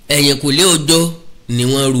ẹ̀yìnkùlé ọjọ́ ni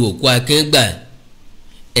wọ́n ru òkú akíngbà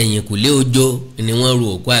ẹ̀yìnkùlé ọjọ́ ni wọ́n ru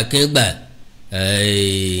òkú akíngbà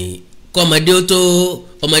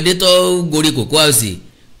ọmọdé tó gorí kòkó àwòsì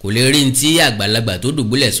kò lè rí ní tí àgbàlagbà tó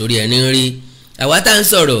dùbúlẹ̀ sórí ẹni ń rí àwa tá ń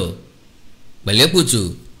sọ̀rọ̀ pẹ̀lẹ́kùtù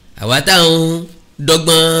àwa tá ń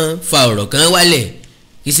dọ́gbọ́n fa ọ̀rọ̀ kan wálẹ̀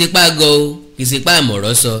kì í ṣe pa gọ o kì í ṣe pa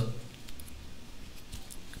àmọ̀rọ̀ sọ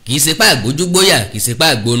kì í ṣe pa àgbójúgbóyà kì í ṣe pa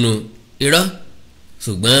àgbónu irọ́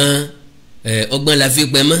ṣùgbọ́n ọgbọ́n la fi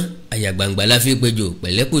pẹ́ mọ́ àyàgbàǹgbà la fi pejò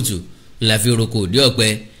pẹ̀lẹ́kùtù la fi roko òdì ọ̀pẹ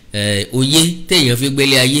òye téèyàn fi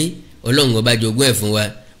gbélé ayé ọlọ́run ọba jogún ẹ̀ fún wa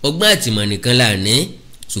ọgbọ́n àtìmọ̀ nìkan là ní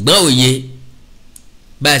ṣùgbọ́n òye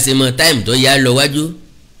bá a ṣe mọ táìmù tó yá lọ wájú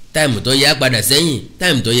táìmù tó yá padà sẹ́yìn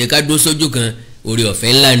táìmù tó yẹ ká dó sójú kan oore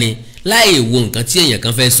ọ̀fẹ́ ńlá ni láì wo nǹkan tí èèyàn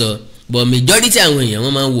kan fẹ́ sọ but majority àwọn èèyàn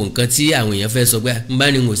wọ́n máa ń wo nǹkan tí àwọn èèyàn fẹ́ sọ pé n bá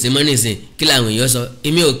ní n ò ṣe mọ́ nísìn kí làwọn èèyàn sọ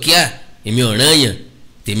èmi ò kíá èmi ọ̀ràn èèyàn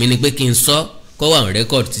tèmi ni pé kí n sọ kó wà on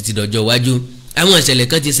record títí dọjọ́ iwájú àwọn ìṣẹ̀lẹ̀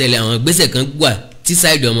kan ti ṣẹlẹ̀ àwọn ìgbésẹ̀ kan wà tí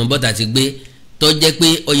Saheed ọmọ bọ́tà ti gbé tó jẹ́ pé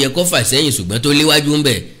ó yẹ kó fà sẹ́yìn ṣùgbọ́n tó léwájú ń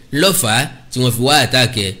bẹ̀ lọ́fàá tí wọ́n fi wá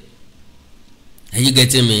àtàkẹ́ are you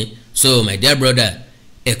getting me so my dear brother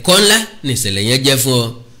ẹ̀kọ́ ńlá ní ìṣẹ̀lẹ̀ yẹn jẹ́ fún ọ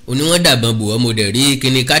oní wọ́n dàbọn bò ọ́ mo dẹ̀ rí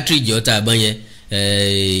kíní cartridge ọ̀tá àbọ̀n yẹn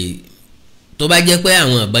tó bá jẹ́ pé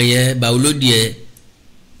àwọn àbọ̀n yẹn bá olódì ẹ̀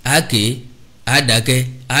àáké àádákẹ́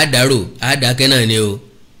àádárò àádákẹ́ náà ni o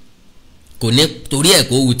kò ní torí ẹ̀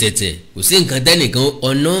kó wu tẹ̀tẹ̀ kò sí nǹkan tẹ́nìkan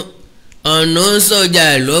ọ̀nà sọ́jà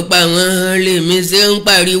ló pa wọ́n lèmi ṣe ń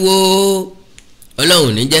pariwo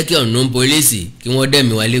ọlọ́run ní jẹ́ kí ọ̀nà pólísì kí wọ́n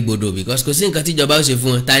dẹ̀mí wa légbodò because kò sí nǹkan tíjọba ó ṣe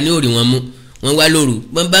fún wọn ta ni ó rí wọn mú wọn wá lóru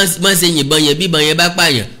bọ́n ṣe yìnbọn yẹn bí ìbọn yẹn bá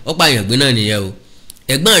pààyàn ó pààyàn gbé náà nìyẹn o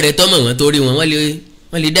ẹ̀gbọ́n rẹ tọ́mọ̀ wọn tó rí wọn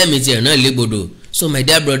wọ́n lè dẹ̀mí tiẹ̀ náà légbodò so my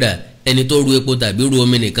dear brother ẹni tó ru epo tàbí ru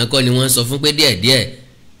omi nìkan kọ́ ni wọ́n sọ fún pé díẹ̀díẹ̀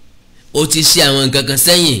ó ti ṣe àwọn nǹkan kan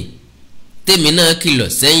sẹ́yìn tèmi náà kìlọ̀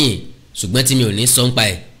sẹ́yìn ṣùgbọ́n tí mi ò ní sọ ń pa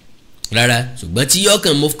ẹ̀ rárá ṣùgbọ́n tí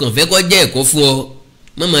yọkàn mo kàn fẹ́ kọ́ jẹ́ ẹ̀kọ́ fún ọ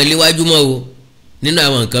mọ̀mọ́ léwájú mọ́ o nínú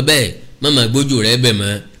àwọn nǹkan bẹ́ẹ̀ mọ̀mọ́ gbójú rẹ̀ bẹ̀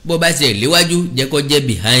mọ́ bó bá tiẹ̀ léwájú jẹ́ kó jẹ́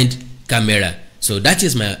behind camera so that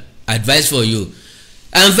is my advice for you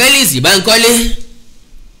and Felix Bankole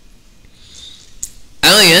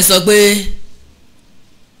àwọn èèyàn sọ pé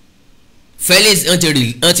Felix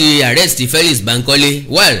wọ́n ti arrest Felix Bankole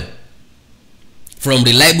well from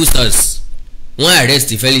reliable source wọ́n arrest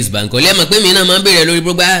Felix Bankole ẹ mọ̀ pé mi náà máa ń bèrè lórí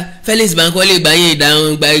gbogbo Felix Bankole gbàyìn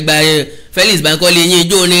ìdáhùn gbà Felix Bankole yín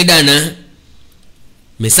ijó ní dáná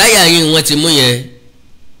mẹsáyà yín wọ́n ti mú yẹn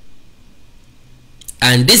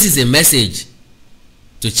and this is a message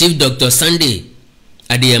to Chief Dr. Sunday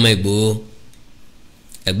Adéyẹmọ Igboho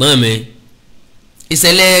ẹ̀gbọ́n mi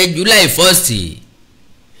ìṣẹ̀lẹ̀ July 1st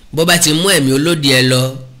bó bá ti mú ẹ̀mí olódi ẹ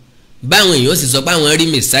lọ báwọn èèyàn sì sọ pé àwọn rí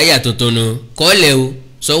mẹsáyà tuntun nu kọ́lẹ̀ o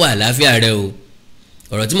sọ́wọ́ àlàáfíà rẹ o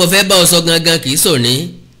ọ̀rọ̀ tí mo fẹ́ bá ọ sọ gangan kì í sọ ní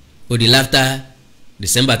odi láftà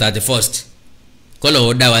December 31st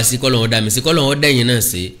kọ́lọ̀wọ́ dá wa sí kọ́lọ̀wọ́ dá mi sí kọ́lọ̀wọ́ dẹ́yìn náà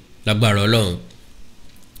sí lágbára Ọlọ́run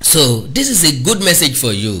so this is a good message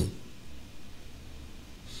for you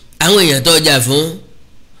àwọn èèyàn tó jà fún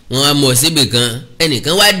wọn á mọ̀ síbì kan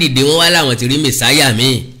ẹnìkan wá dìde wọn wá láwọn ti rí mẹsáyà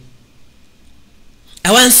míì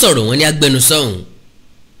àwa ń sọ̀rọ̀ wọn ní agbẹnusọ̀hún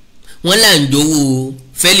wọn là ń jowó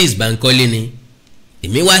Felix Bankole ni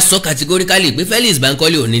èmi wá sọ categorically pé Felix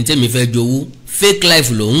Bankole ò ní tẹ́mi fẹ́ jowú fake life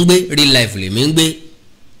ló ń gbé real life lèmi ń gbé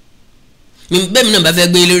bẹ́ẹ̀ mi náà bá fẹ́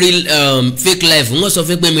gbé real fake life wọ́n sọ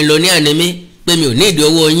fún pé mi lọ ní ànímí pé mi ò ní ìdí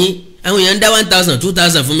owó yín àwọn èèyàn ń dá 1000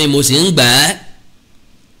 2000 fún mi mo sì ń gbà á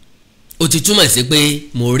ó ti túmọ̀ sí pé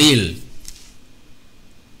mo real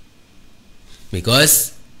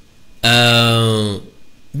because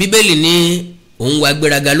bíbélì ní òun wá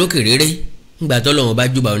gbéraga lókè réré ńgbà tọ́lọ́run bá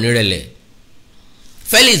júbà onírẹ̀lẹ̀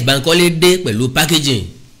Felix Bankole dé pẹ̀lú packaging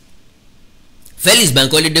Felix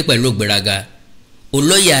Bankole dé pẹ̀lú gbéraga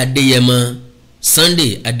olóyè Adéyẹmọ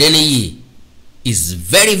Sunday Adéníyì is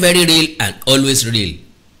very very real and always real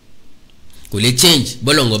kò lè change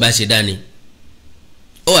bọ́lọ̀ngọ́ bá ṣe dání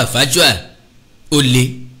ó wà fájúà ó le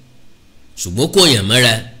ṣùgbọ́n kò yàn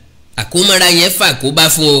mọ́ra àkómọ́ra yẹn fà kó bá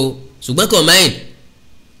fún o ṣùgbọ́n kò mind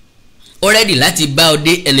ó ready láti bá ọ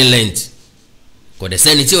dé any length kò dẹ̀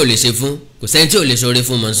sẹ́ni tí ò lè ṣe fún kò sẹ́ni tí ò lè ṣoore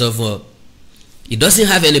fún mọ̀ ń sọ fún ọ he doesn't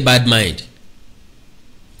have any bad mind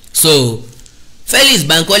so Felix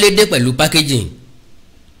Bankole dé pẹ̀lú packaging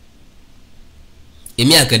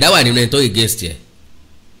èmi àkàndá wà nínú ẹni tó against ẹ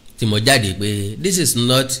tí mo jáde pé this is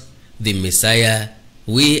not the Messiah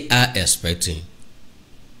we are expecting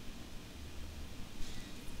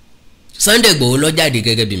Sunday Igboho ló jáde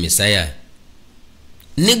gẹ́gẹ́ bí Messiah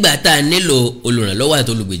nígbà tá a nílò olùrànlọ́wọ́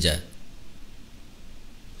àti olùgbèjà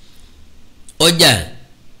ọjà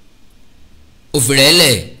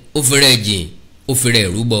òfìrẹ́lẹ̀ òfìrẹ́jìn òfìrẹ́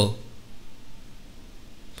ìrúbọ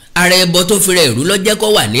ara ẹbọ tó fìrẹ́ ìrú lọ́jẹ́ kó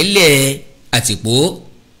wà nílẹ̀ àtìpó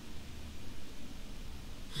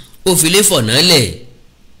òfìlé fọ̀nálẹ̀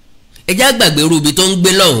ẹjá gbàgbé irú ibi tó ń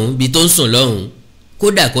gbé lọ́hùn ibi tó ń sùn lọ́hùn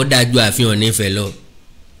kódà kó dáa ju àfihàn nífẹ̀ẹ́ lọ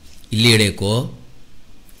ilé rẹ̀ kọ́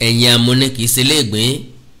ẹ̀yìn amúni kì í ṣe léègbín.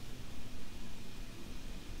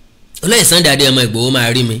 olóyè Sunday Adéyẹmọ Ìgbòho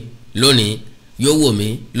máa rí mi lónìí, yóò wò mí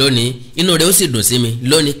lónìí, inú rẹ̀ ó sì dùn sí mi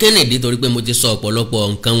lónìí. Kennedy torí pé mo ti sọ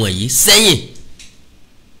ọ̀pọ̀lọpọ̀ nǹkan wọ̀nyí sẹ́yìn,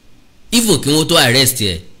 even kí wọ́n tó arrest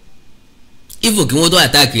ẹ̀, even kí wọ́n tó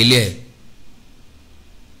attack ilé ẹ̀,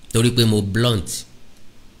 torí pé mo blunt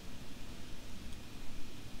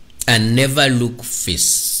and never look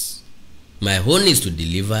face. My own is to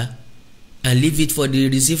deliver and leave it for the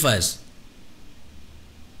receivers.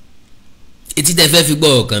 Etí tẹ́ fẹ́ fi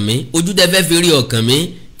gbọ́ ọkàn mi, ojú tẹ́ fẹ́ fi rí ọkàn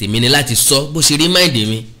mi, tèmi ni láti sọ bó ṣe rí mind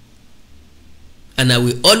mi. And I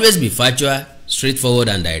will always be factual, straightforward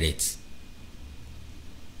and direct.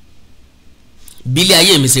 Bílẹ̀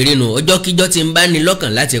ayé mi ṣe rí nu, ọjọ́ kíjọ́ tí ń bá ní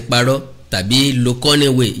lọ́kàn láti parọ́ tàbí lo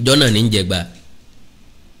kọ́níwé ìjọ náà ní jẹgba.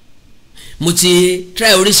 Mo ti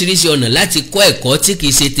try oríṣiríṣi ọ̀nà láti kọ́ ẹ̀kọ́ tí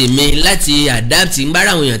kìí ṣe tèmi, láti adapt ń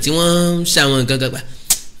bára àwọn èèyàn tí wọ́n ń ṣàwọn nǹkan kan pa.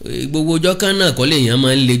 Gbogbo ọjọ́ kan náà kọ́ lè èèyàn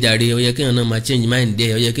máa ń le jàre, ó yẹ kí èèyàn náà máa change mind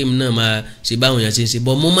dẹ̀, ó yẹ kí èmi náà máa ṣe báwọn èèyàn ṣe ń ṣe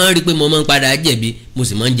bọ́. Mo máa ń rí pé mo máa ń padà jẹ̀bi, mo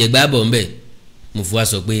sì máa ń jẹ gbábọ̀ ńbẹ̀. Mo fi wá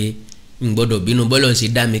sọ pé n gbọ́dọ̀ bínú bọ́lọ̀ ń ṣe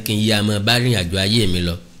dá mi kí n yí àmọ́ bá rìn àjò ayé mi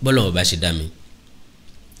lọ bọ́lọ̀ wọn bá ṣe dá mi.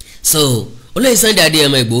 So olóyè Sunday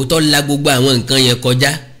Adéyẹmọ Ìgbòho tó la gbogbo àwọn nǹkan yẹn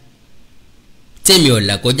kọjá, tèmi ò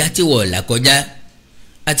là kọjá, tíwọ̀ ò là kọjá,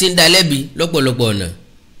 àti ń dá lẹ́bi lọ́pọ̀lọpọ̀ ọ̀nà.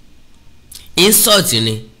 Insult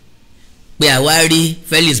ni pé àwa rí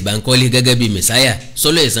Felix Bankole gẹ́gẹ́ bí messiah,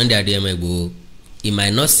 sólóyè Sunday Adéyẹmọ Ìgbòho. He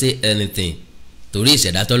might not say anything torí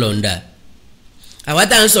ìṣẹ̀dá tọ́lọ́ ń dà. Àwa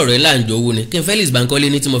tá à ń sọ̀rọ̀ ẹ̀ là ń jowú ni, kí n Felix Bankole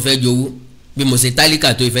ní tí mo fẹ́ jowú bí mo ṣe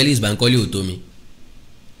tálíkà tó Felix Bankole ò tó mi.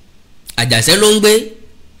 Àjàṣẹ́ ló ń gbé.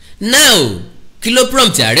 Now kí ló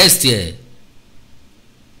prompt arrest ẹ̀?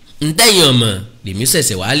 Ntẹ́yìn ọmọ lèmi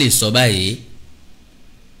ṣẹ̀ṣẹ̀ wàá lè sọ báyìí.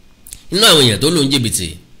 Inú àwọn èèyàn tó lù ń jìbìtì,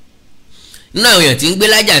 inú àwọn èèyàn tí ń gbé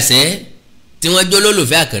lájàṣẹ́ tí wọ́n jó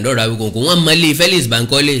lólùfẹ́ Àkàndọ̀rọ̀ Awíkòǹkò, wọ́n mọ́lé Felix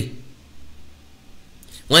Bankole,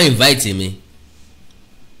 wọ́n invite mi,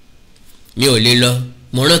 mi ò lè lọ.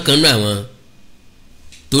 Mo rán kan nú àwọn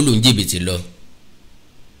tó lù ń jìbìtì lọ,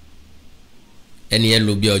 ẹni yẹn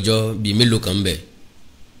lò bí ọjọ́ bíi mélòó kan bẹ̀,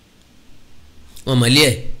 wọ́n mọ̀lé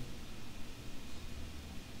ẹ̀.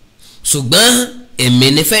 Ṣùgbọ́n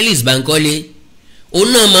èmi ni Felix Bankole, òun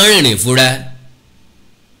náà máa ń rìnrìn fúra,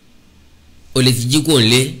 o lè ti jí kó ń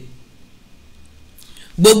lé.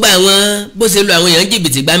 Gbogbo àwọn bó ṣe lu àwọn èèyàn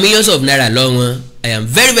jìbìtì gba millions of naira lọ wọn. I am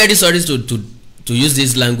very very sorry to use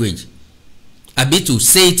this language, àbí to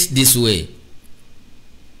say it this way.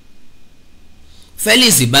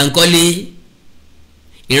 Felix Bankole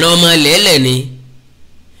ìran ọmọ lẹ́lẹ̀ ni,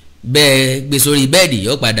 bẹ́ẹ̀ gbé sórí bẹ́ẹ̀dì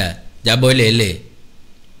yóò padà jábọ́ lẹ́lẹ̀.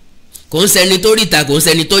 Kò ń ṣẹni tó ríta, kò ń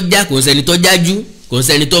ṣẹni tó já, kò ń ṣẹni tó jájú, kò ń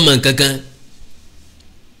ṣẹni tó mọ nǹkan kan.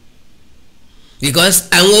 Because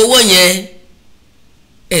àwọn owó yẹn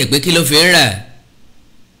pé kí ló fi ń rà.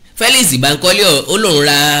 Felix Bankole ó lòun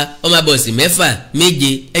ra ọmọ bọ̀sì 6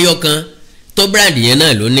 7 ẹyọ kan tó brand yẹn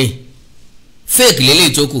náà ló ní, fake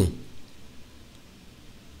lélẹ̀ tó kù.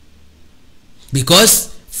 Because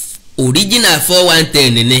original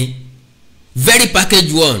 4110 ni, very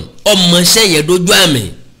package one, ọmọọṣẹ́ yẹn dójú àmì.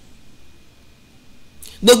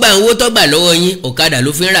 Gbogbo àwọn owó tó gbà lọ́wọ́ yín ọ̀kadà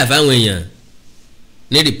ló fi ń rà fáwọn èèyàn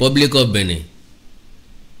ní Republic of Benin.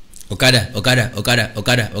 ọ̀kadà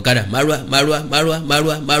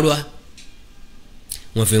márúwá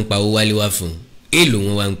wọ́n fi ń pa owó wálé wá fún un, èèlò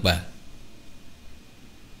wọn wá ń pa.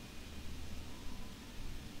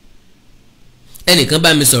 Ẹnìkan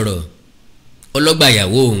bá mi sọ̀rọ̀ ọlọ́gbà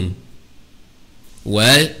ìyàwó òun,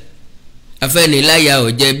 well afẹ́niláyà ò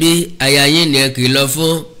jẹ́ bí aya yín ni ẹ kì í lọ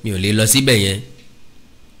fún, mi ò lè lọ síbẹ̀ yẹn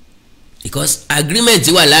because agreement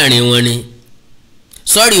wà láàrin wọn ni.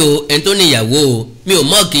 Sorry o ẹni tó ní ìyàwó o, mi ò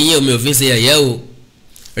mọ̀ kí yín o, mi ò fi ṣe yẹ̀yẹ́ o,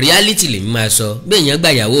 reality lèmi máa sọ. Bí èèyàn gba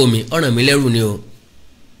ìyàwó mi ọ̀ràn mi lẹ́rù ni o.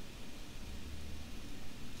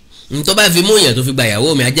 n tó bá fi mú èèyàn tó fi gba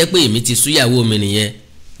ìyàwó mi á jẹ́ pé èmi ti sú ìyàwó mi nìyẹn.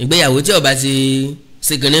 Ìgbéyàwó tí ó bá ti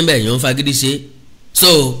ṣèkìnnì bẹ̀ èèyàn ń fagídí ṣe. So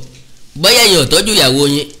bóyá èèyàn ò tọ́jú ìyàwó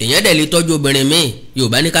yín, èèyàn dẹ̀ lè tọ́jú obìnrin míì.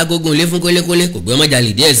 Yorùbá ní ká gógùn ilé fún kólékólé kò gbé ọmọ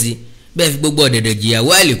jalè díẹ̀ sí, bẹ́ẹ̀ fi gbogbo ọ̀dẹ̀dẹ̀ jìyàwó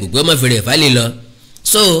àlè kò gbé ọmọ fèrè fálè lọ.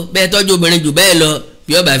 So bẹ́ẹ̀ tọ́jú obìnrin jù bẹ́ẹ̀ lọ,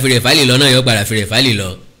 bí ó bá fèrè fálè lọ náà yóò padà fèrè fálè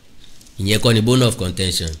lọ. Ìyẹn kọ́ ni bone of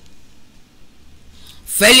contention.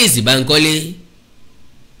 Felix Bankole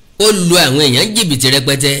ó lu àwọn èèyàn jìbìtì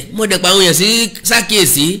rẹpẹtẹ. Mo dẹ̀ pa àwọn èèyàn sí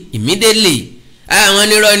sákìyèsí immediately. Àwọn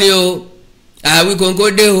nírọ́ ni o,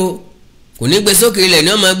 Awíkòǹkò dé o, kò ní gbé sókè ilẹ̀ ni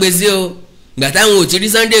wọ́n máa gbé sí o. Ìgbà táwọn ò ti rí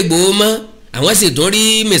Sunday Igboho mọ́, àwọn sì tún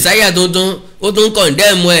rí mẹ̀sáyà tuntun, ó tún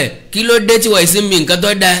kọ̀ǹdẹ́ẹ̀mù ẹ̀. Kí ló dé tí wọ́n ìsinmi nǹkan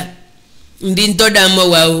tó dáa? Ndí ń tọ́ da mọ́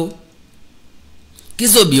wa o. Kí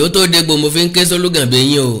sòbí ó tó dégbò mo fi ń ké sólúgàn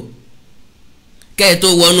bẹ́yìn o. kẹ́ ẹ tó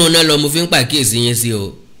wọnú náà lọ mo fi ń pàkíyèsí yín sí o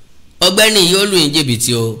ọgbẹ́ni yóò lù yín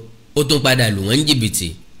jìbìtì o ó tún padà lù wọ́n jìbìtì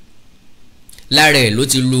lára ẹ̀ ló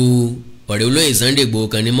ti lu ọ̀rẹ́ olóyè Sunday Igboho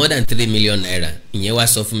kan ní more than 3 million naira ìyẹn wá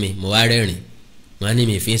sọ fún mi mo wá rẹ́rìn wọ́n á ní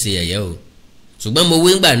mi fi ń ṣe yẹ̀yẹ́ o ṣùgbọ́n mo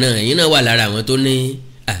wí ńgbà náà ẹ̀yin náà wà lára àwọn tó ní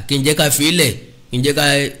kí n jẹ́ ká fi ilẹ̀ kí n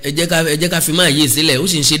jẹ́ ká fi máa yí sílẹ̀ ó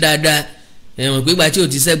sì ń ṣe dáadáa ẹ̀wọ̀n pé ìgbà tí ò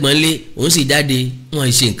ti sẹ́gbọ́n lé òun sì jáde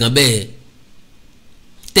wọ́n ṣe nǹkan bẹ́ẹ̀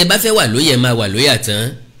tẹ́ bá fẹ́ wà lóyè máa wà lóyè àtàn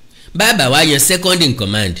bàbá wa yan second in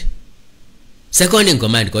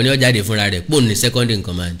command kọ́ ni ó jáde fúnra rẹ̀ pòun ní second in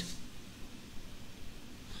command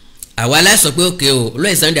àwa la sọ pé òkè o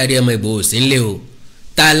olóyè Sunday Adéyẹmọ Ìgbòho sí ń lé o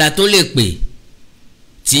ta la tún lè pè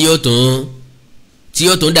tí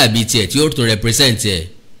yóò tún dàbí tiẹ̀ tí yóò tún represent tiẹ̀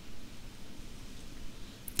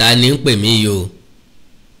ta ni ń pè mí yìí o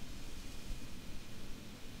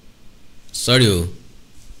sorry o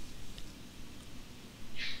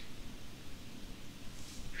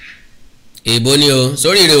èèbó ni o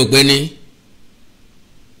sórí rẹ ò pé ní.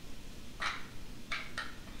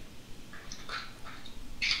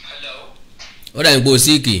 ó dà ń gbó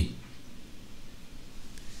síìkì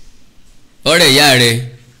ọ̀rẹ́ ìyá rẹ̀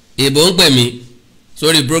ìbò ń pè mí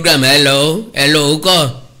sórí program hello ó kọ́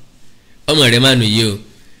ọmọ rẹ̀ máa nù yìí o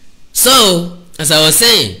so as I was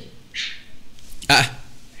saying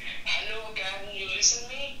hello can you listen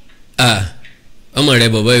me? ọmọ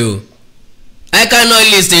rẹ̀ bọ̀bọ̀ yìí o I cannot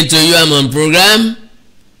listen to you I'm on program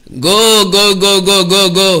go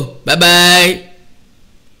bye bye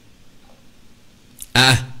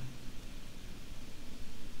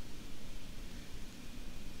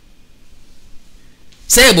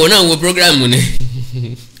ṣé ìbò náà wo programu ni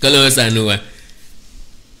kọ́lọ́wọ́ sànù wa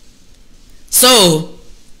so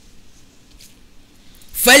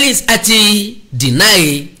Felix àti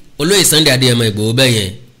deny olóyè Sunday Adéyẹmọ Ìgbòho bẹ́ẹ̀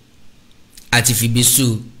yẹn àti fìbí sù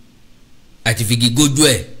àti fìgì gójú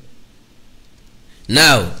ẹ̀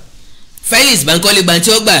now Felix Bankole gbanti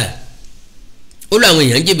ó gbà ó lọ àwọn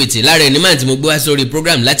èèyàn jìbìtì lára ẹni máa tí mo gbé wá sórí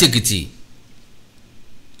program láti Èkìtì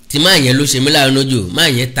tí máa yẹn ló ṣe mí láàánú jù máa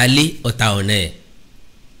yẹn ta lé ọ̀tá ọ̀nà ẹ̀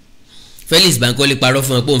Felix Bankole parọ́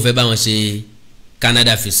fún wọn pé òun fẹ́ bá wọn ṣe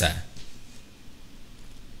Canada visa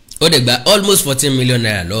ó dẹ̀ gba almost 14 million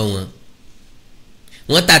naira lọ́wọ́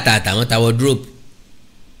wọ́n tàtàtà wọ́n ta wardrobe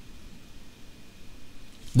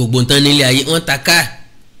gbogbo nǹkan nílé ayé wọ́n ta car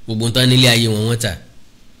gbogbo nǹkan nílé ayé wọ́n ta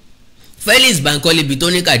Felix Bankole ibi tó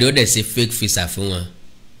ní kàdé ó dẹ̀ ṣe fake visa fún wọn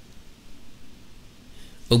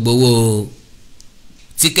ó gbowó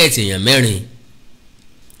tíkẹ́ẹ̀tì èèyàn 4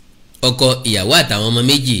 ọkọ ìyàwó àtàwọn ọmọ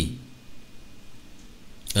 2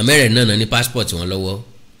 àmẹ́rẹ̀ náà ní passport wọn lọ́wọ́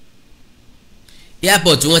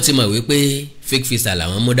airport wọ́n ti mọ̀ wípé fake visa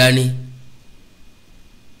làwọn mú dání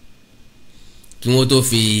kí wọ́n tó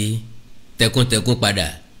fi tẹkùntẹkùn padà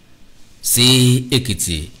sí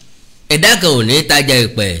Èkìtì ẹ̀dá kan ò ní tajà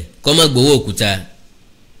ìpẹ́ kọ́ mọ́ gbowó òkúta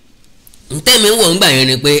ntẹ́mi ń wọ̀ ń gbà yẹn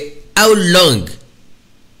ni pé how long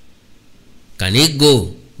can he go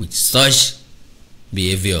with such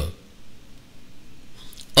behaviour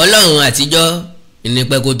ọlọ́run àtijọ́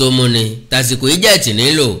ìnípẹ́ kó tó mú ni tàsìkò ìjẹ́ẹ̀tì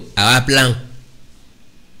nílò àwa plan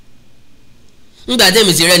ńgbà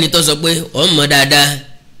tẹ́mi ti rẹ́ni tó sọ pé ọ̀ ń mọ̀ dáadáa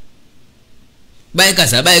báyìí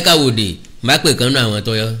kàṣà báyìí káwòdì má pè kan náà àwọn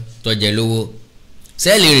tọ́jẹ lówó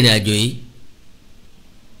sẹ́ẹ̀lì ìrìn àjò yìí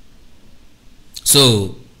so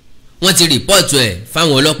wọ́n ti rìpọ́ọ̀tù ẹ̀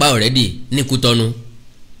fáwọn ọlọ́pàá already ní Kútọ́nù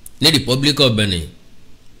ní Republic of Benin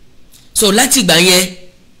so láti ìgbà yẹn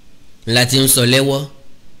láti ń sọ lẹ́wọ́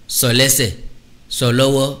sọ lẹ́sẹ̀ sọ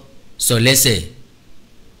lọ́wọ́ sọ lẹ́sẹ̀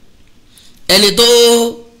ẹni tó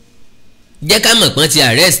jẹ́ ká mọ̀ pọ́n ti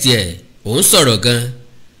arrest ẹ̀ òun sọ̀rọ̀ gan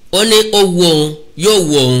ó ní ó wu òun yóò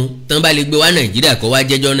wu òun tán bá lè gbé wá Nàìjíríà kó wá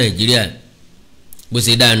jẹ́jọ́ Nàìjíríà bó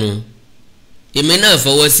ṣe dànù èmi náà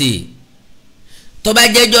fọwọ́ sí i tó bá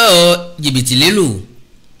jẹ́jọ́ jìbìtì lílù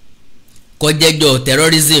kó jẹ́jọ́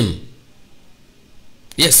terrorism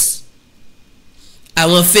yes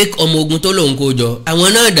àwọn fake ọmọ ogun tó lòun kó jọ àwọn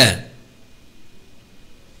náà dà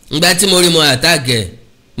ngbà tí mo rí mo attack ẹ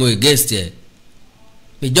mo against ẹ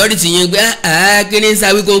majority yẹn gbé kí ni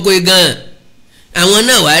sáwí kónkó gan àwọn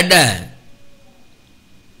náà wàá dà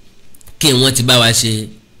kí wọ́n ti bá wa ṣe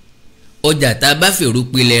ọjà tá a bá fèrú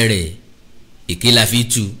pilẹ̀ rẹ̀ èké la fi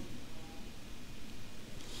tú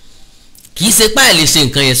kì í ṣe páàlì ṣe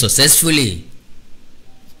nǹkan yẹn successfully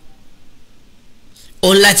ó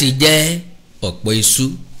ń láti jẹ́ ọ̀pọ̀ iṣu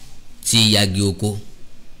ti yagi oko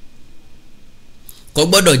kò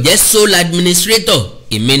gbọ́dọ̀ jẹ́ sole administrator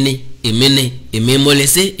èmi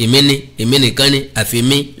mọ́lẹ́sẹ̀ èmi nìkan ni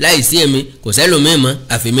àfẹ́mi láìsí èmi kò sẹ́lòmíì mọ́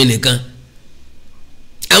àfẹ́mi nìkan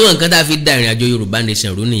àwọn nǹkan tá a fi da ìrìn àjò Yorùbá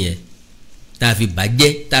nation rú nìyẹn tá a fi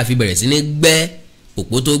bàjẹ́ tá a fi bẹ̀rẹ̀ sí ní gbẹ́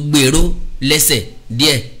òpó tó gbèrò lẹ́sẹ̀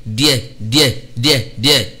díẹ̀ díẹ̀ díẹ̀ díẹ̀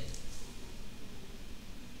díẹ̀.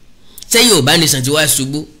 sẹ́yìn ò bá ní sàn tí wàá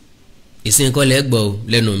ṣubú ìsìn kọ́lẹ̀ gbọ́ o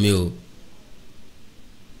lẹ́nu mi o.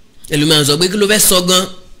 ẹlòmíràn sọ pé kí ló fẹ́ sọ gan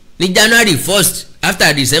ní January 1st after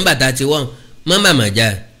December 31 mọ́ màmá já.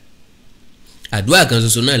 àdúrà kan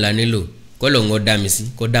ṣoṣo náà la nílò kọ́ lóun ó dá mi sí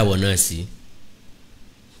kó dáwọ́ náà sí.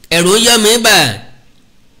 ẹ̀rù ń yọ mí bà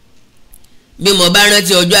bí mo bá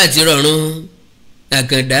rántí ọjọ́ àti rọ̀run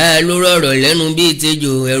àkàndá ló rọ̀rọ̀ lẹ́nu bíi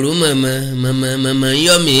tejò ẹ̀rù mọ̀mọ́ ń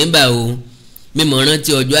yọ mí bà o bí mo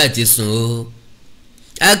rántí ọjọ́ àti sùn o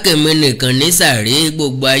akẹ́mi nìkan ní sàré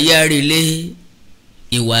gbogbo ayé àrílé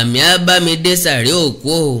ìwà mi á bá mi dé sàré òkú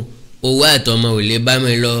o owó àtọmọ ò lè bá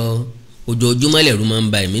mi lọ ojoojúmọ́ lẹ̀rù máa ń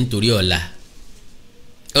ba èmi nítorí ọ̀la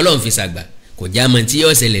ọlọ́run fi ṣàgbà kò já mọ́ tí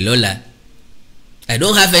yóò ṣẹlẹ̀ lọ́la I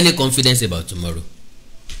don't have any confidence about tomorrow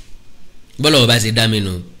bọ́lá ọba ṣe dá mi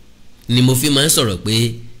nù ni mo fi máa ń sọ̀rọ̀ pé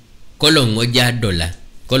kọ́lọ̀ ń ọjà dọ̀là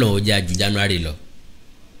kọ́lọ̀ ń ọjà ju January lọ.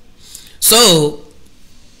 So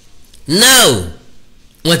now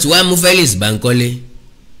wọ́n ti wá mú Felix Bankole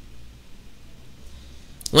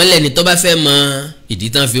wọ́n lẹ́ni tó bá fẹ́ mọ ìdí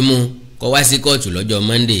tán fi mú kó wá sí kóòtù lọ́jọ́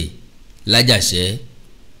Monday lájàṣẹ́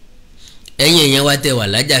ẹ̀yin èèyàn wá tẹ̀ wá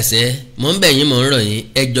lájàṣẹ́ mò ń bẹ̀ yín mò ń rọ̀ yín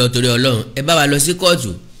ẹ jọ̀ọ́ torí Ọlọ́run ẹ bá wa lọ sí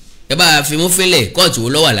kóòtù ẹ bá wa fi mú fínlẹ̀ kóòtù wo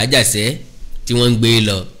ló wà lájàṣẹ́ tí wọ́n ń gbé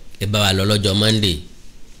lọ ẹ bá wa lọ lọ́jọ́ Monday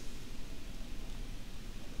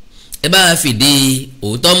ẹ bá wa fìdí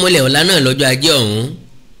òótọ́ múlẹ̀ ọ̀la náà lọ́jọ́ ajé ọ̀hún.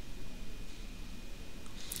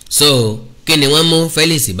 So kí ni wọ́n mú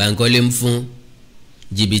Felix Bankole fún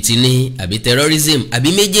jìbìtì ní àbí terrorism àbí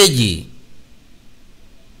méjèèjì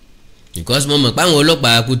because mo mọ̀ pé àwọn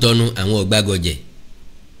ọlọ́pàá Kútọ́nù àwọn ọ̀gbágọ̀jẹ̀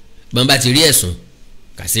bọ́n bá ti rí ẹ̀sùn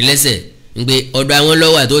kà sí lẹ́sẹ̀ ń pé ọ̀dọ̀ àwọn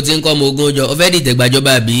lọ́wọ́ tó ti ń kọ́ ọmọ ogun ọjọ́ ọ fẹ́ dìtẹ̀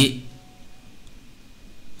gbàjọba àbí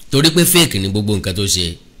torí pé fake ni gbogbo nǹkan tó ṣe.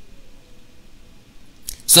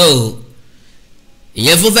 So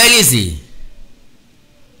ìyẹn fún Felix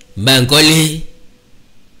Bankole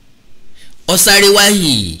ó sáré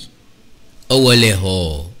wáyì ó wọlé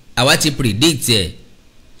họ àwa ti predict ẹ̀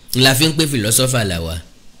ńlá fi ń pè philosopher làwa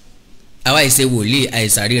àwa ìṣe wòlíì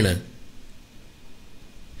àìsàríran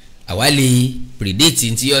àwa lè predict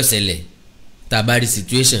tí yóò ṣẹlẹ̀ tá a bá rí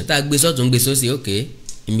situation tá a gbé sọ́tún gbé sósì ok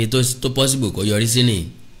ibi tó possible kó yọrí sí nìyí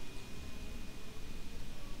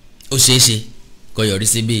ó ṣeéṣe kó yọrí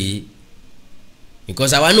sí bíi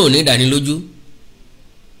because àwa náà ò ní ìdánilójú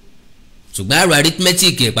ṣùgbọ́n àrò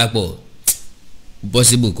arithmetic ẹ̀ papọ̀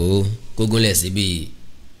possible kó gúnlẹ̀ sí bíi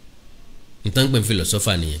nǹkan pè ń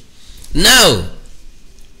philosopher nìyẹn. Now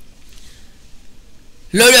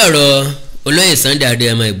lórí ọ̀rọ̀ olóyè Sunday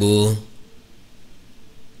Adéyẹmọ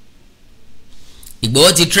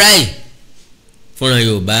Ìgbòho ti try fúnra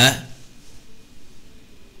Yorùbá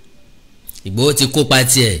Ìgbòho ti kópa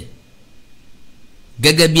tiẹ̀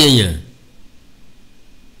gẹ́gẹ́ bí èèyàn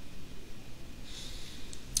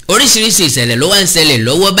oríṣiríṣi ìṣẹ̀lẹ̀ ló wá ń ṣẹlẹ̀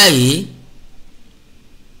lọ́wọ́ báyìí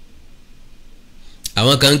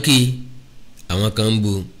àwọn kan ń kí àwọn kan ń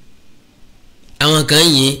bu àwọn kan ń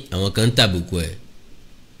yìn àwọn kan ń tàbùkù ẹ̀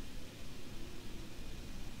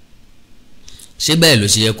ṣé bẹ́ẹ̀ ló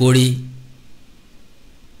ṣe yẹ kó rí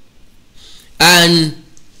and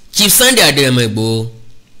Chief Sunday Adéyẹmọ Ìgbòho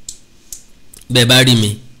bẹ́ẹ̀ bá rí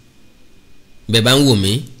mi bẹ́ẹ̀ bá ń wò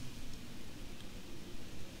mí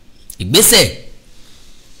ìgbésẹ̀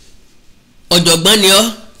ọ̀jọ̀gbọ́n ni ọ́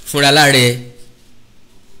fúnra lára ẹ̀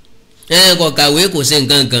kò kàwé kò ṣe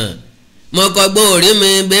nǹkan kan mo kọ́gbọ́n orí mi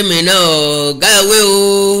bẹ́mi náà kàwé o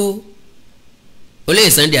olóyè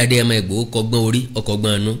Sunday Adéyẹmọ Ìgbòho kọ́gbọ́n orí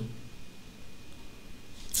ọkọ̀gbọ́n anú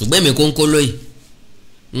ṣùgbọ́n èmi kò ń kó lóyè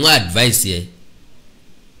ń advice yẹ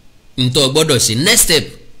ntọ́ gbọ́dọ̀ ṣe next step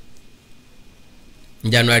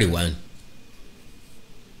January 1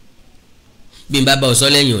 bí n bá bá ọ sọ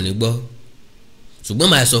lẹ́yìn ò ní gbọ́ ṣùgbọ́n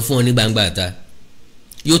màá sọ fún ọ ní gbangba àta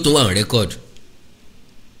yóò tún wà on record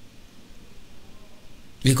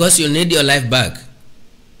because you need your life back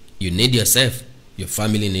you need yourself your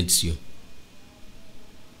family needs you.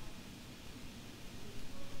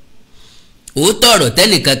 òótọ́ ọ̀rọ̀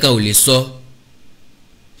tẹ́nìkankan ò lè sọ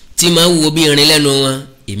tí máa ń wo bí irin lẹ́nu wọn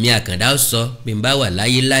èmi Àkàndá ó sọ bí n bá wà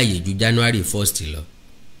láyé láàyè ju January 1st lọ.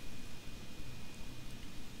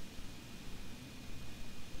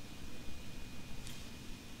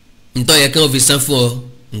 ntọ́ yẹ kí wọ́n fi san fún ọ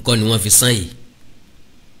nǹkan ni wọ́n fi san yìí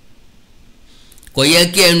kò yẹ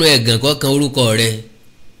kí ẹnu ẹ̀gàn kó kan orúkọ rẹ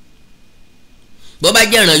bó bá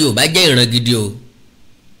jẹ́ ìran Yorùbá jẹ́ ìran gidi o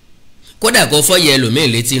kódà kó fọyẹ ẹlòmíì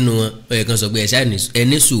létí inú wọn ó yẹ kán sọ pé ẹ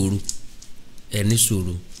ní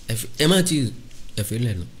sùúrù ẹ má ti ẹ fi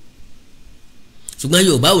lẹ́nu ṣùgbọ́n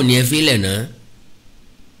Yorùbá ò ní ẹ fi lẹ̀ náà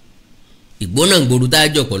ìgbóná gbòòrò tá a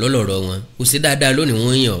jọpọ̀ lọ́lọ́rọ̀ wọn kò sí dáadáa lónìí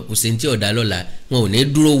wọ́n yàn kò sí tí ọ̀dà lọ́la wọn ò ní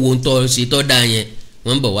dúró wo ń tọ́ ṣe tọ́ da yẹn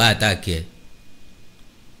wọ́n ń bọ̀ wá àtàkì ẹ̀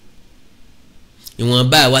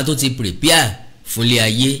ìwọ̀nba àwa tó ti prepare fúnlé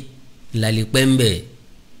ayé lálẹ́ pẹ́ ń bẹ̀.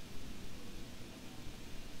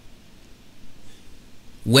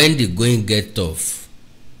 When the going get tough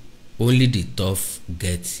only the tough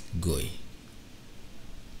get going.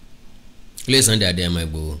 Ilé Sunday Adéyẹmọ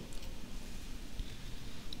Ìgbòho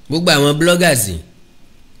gbogbo àwọn bloggers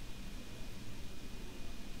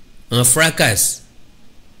àwọn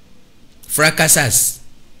fracassers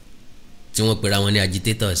tí wọ́n pera wọn ní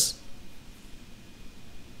agitators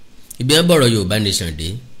ibi wọn bọ̀rọ̀ Yorùbá Nation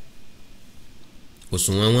dé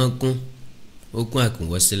òṣùwọ̀n wọn kún ó kún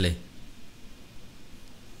àkùnwọ́ sílẹ̀.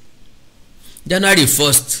 January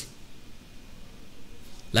 1st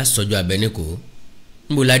lásọjọ́ Abẹ́níkò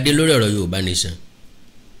níbo la dé lórí ọ̀rọ̀ Yorùbá Nation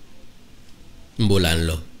níbo la ń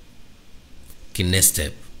lọ kí next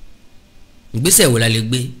step ìgbésẹ̀ wo la lè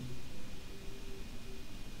gbé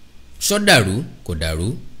sọ dàrú kò dàrú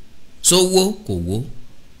sọ wó kò wó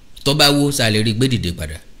tó bá wó sa lè rí gbé dìde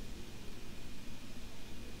padà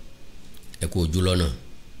ẹ kú ojú lọ́nà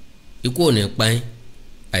ikú ò ní pa yín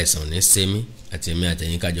àìsàn ò ní ṣe mí àti èmi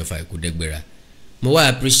àtẹ̀yìn kájọ fa ikú dẹ́gbẹ̀rà mo wá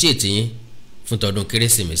appreciate yín fún tọdún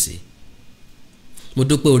Kérésìmesì mo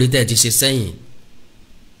dúpẹ́ orí tẹ́ ẹ ti ṣe sẹ́yìn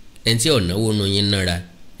ẹni tí ọ̀nàwó nu yín nára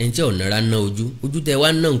ẹni tí ọ̀nàra ná ojú tẹ́ wá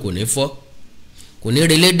náà kò ní fọ́ kò ní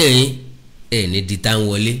relédè yín ẹ̀ ní di tá ń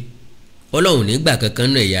wọlé Ọlọ́run nígbà kankan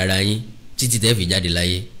náà ẹ̀yà ara yín títí tẹ́ fi jáde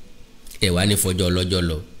láyé ẹ̀ wá ní fọjọ́ ọlọ́jọ́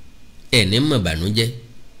lọ ẹ̀ ní mọ̀ bànújẹ́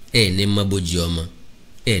ẹ̀ ní mọ̀ bójì ọmọ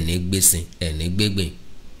ẹ̀ ní gbèsìn ẹ̀ ní gbégbè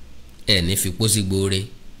ẹ̀ ní fi pósí gbóore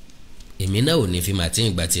èmi náà ò ní fi màtí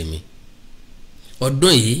ìgbà tèmi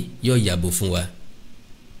ọdún yìí yóò yàbò fún wa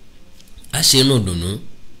a ṣe inú dùnú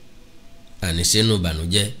àní ṣe inú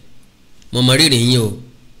bànújẹ́ mo mọ rírì yín o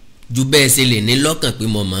ju bẹ́ẹ̀ ṣe lè ní lọ́kàn pé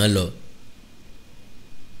mo máa ń lọ.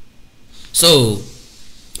 so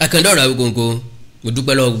akandọ́rọ̀ Awikonko mo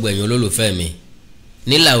dúpẹ́ lọ́wọ́ gbogbo ẹ̀yin olólùfẹ́ mi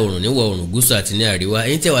nílà oòrùn níwọ̀ oòrùn gúúsù àti ní àríwá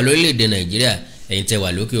ẹ̀yin tẹ́ wà lórílẹ̀‐èdè Nàìjíríà ẹ̀yin tẹ́ wà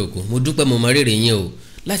lókè òkun mo dúpẹ́ mo mọ rírì yín o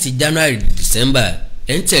láti January December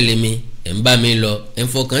ẹ̀ ń tẹ̀lé mi ẹ̀ ń bá mi lọ ẹ̀ ń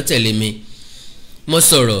fọkàn tẹ̀lé mi mo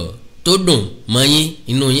sọ̀rọ̀ tó dùn mọ́ yín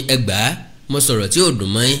inú yín ẹ gbà á mo sọ̀rọ̀ tí ò dùn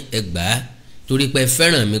mọ́ yín ẹ gbà á torí pé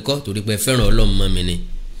fẹ́ràn mi kọ́ torí pé fẹ́ràn Ọlọ́run mọ́ mi ni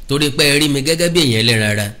torí pé rí mi gẹ́gẹ́ bí èèyàn ẹlẹ́ran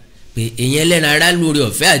ara pé èèyàn ẹlẹ́ran ara lórí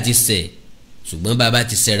ọ̀fẹ́ àti ṣẹ̀ ṣùgbọ́n bàbá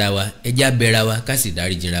ti ṣẹra wa ẹjá bẹra wa ká sì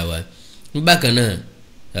dáríjìra wa. bákan náà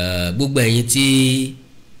gbogbo ẹ̀yin tí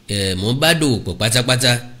mò ń bá dòwò pọ̀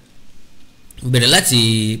pátápátá bẹ̀rẹ̀ láti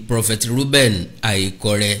Prophet Ruben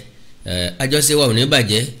Àìkọrẹ àjọṣe wa ò ní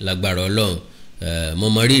bàjẹ́ lágbára Ọlọ́run mo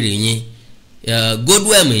mọ rírì yín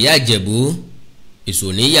Godwem ìyá Ìjẹ̀bú èso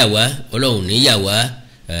níyàwá Ọlọ́run níyàwá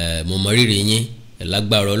mo mọ rírì yín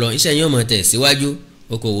lágbára Ọlọ́run iṣẹ́ yín ó máa tẹ̀ síwájú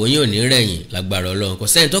okòwò yín ò ní rẹ̀yìn lágbára Ọlọ́run kò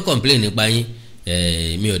sẹ́ni tó complain nípa yín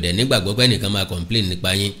mi ò dẹ̀ nígbàgbọ́ pé ẹnìkan máa complain nípa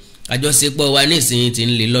yín àjọṣepọ̀ wa nísìnyí ti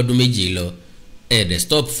ń lé lọ́dún méjì lọ ẹ̀ẹ́dẹ̀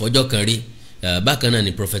stop fọjọ́ kan rí bákan náà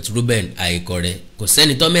ni Prophet Ruben Àìkọrẹ kò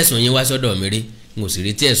sẹ́ni tó mẹ́sùn yín wá sọ́dọ̀ mi rí mo sì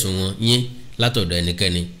rí tí ẹ̀sùn wọn yín látọ̀dọ̀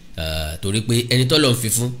ẹnikẹ́ni torí pé ẹni tó lọ́n fi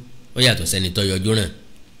fún ó yàtọ̀ sẹ́ni tó yọjú ràn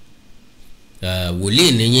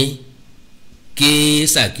wòlíì níyín kí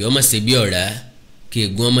sàkí ọmọ ṣe bí ọ̀rá kí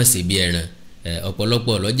egun ọmọ ṣe bí ẹran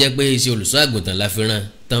ọ̀pọ̀lọpọ̀ ló jẹ́ pé iṣẹ́ olùṣọ́ àgùntàn la fi rán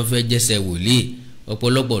tán fẹ́ jẹ́sẹ̀ wòlíì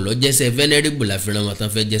ọ̀pọ̀lọpọ̀ ló jẹ́sẹ̀ venerable la fi rán wọn tán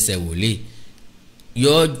fẹ́ jẹ́sẹ̀ wòlíì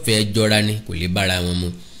yóò fẹ́ jọra ni kò lè bára wọn mu.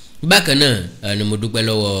 bákan náà ni mo dúpẹ́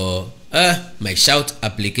lọ́wọ́ my shout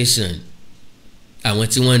application àwọn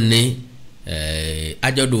tí wọ́n ní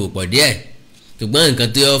àjọdò pọ̀ díẹ̀ ṣùgbọ́n nǹkan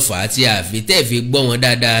tó yọ fà á tí a fi tẹ́ fi gbọ́ wọn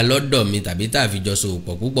dáadáa lọ́dọ̀ mi tàbí tá a fi jọ sòwò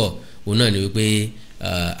pọ̀ púpọ̀ òun náà ni wípé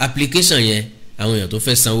application yẹn àwọn èèyàn tó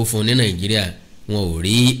fẹ́ sanwó fún ní Nàìjíríà wọn ò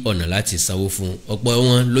rí ọ̀nà láti sanwó fún ọ̀pọ̀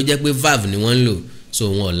wọn ló jẹ́ pé valve ni wọ́n ń lò so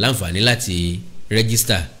wọn ò láǹfààní láti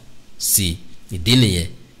register sí ìdí nìyẹn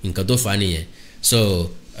nǹkan tó fà á nìyẹn so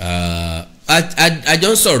a jọ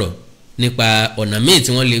ń sọ̀rọ̀ nípa ọ̀nà míì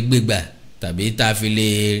tí wọ́n lè gbé gbà tàbí tá a fi lè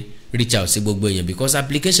reach out sí gbogbo èèyàn because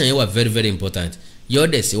application yẹn wà very very important yóò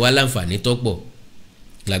dẹ̀ sí wa láǹfààní tó pọ̀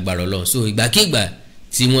lágbára Ọlọ́run so ìgbàkígbà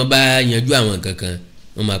tí wọ́n bá yanjú àwọn nǹkan kan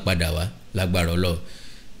wọ́n máa padà wá lágbára Ọlọ́run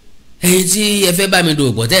ẹ̀yin tí ẹ fẹ́ bá mi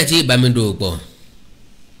dòwò pọ̀ tẹ́ẹ̀ tí ì bá mi dòwò pọ̀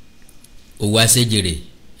òwò àṣejèrè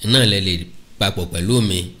náà lẹ lè papọ̀ pẹ̀lú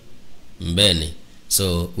mi bẹ́ẹ̀ ni so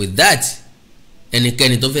with that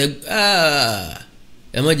ẹnikẹ́ni tó fẹ́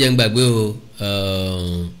ẹ má jẹ́ ń gbàgbé o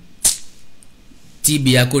TB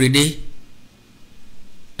Akórèdé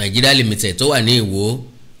Nigeria Limited tó wà ní Ìwó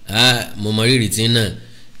mo mọ rírì tí náà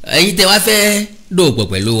ẹ̀yin tẹ́ wá fẹ́ dòòpọ̀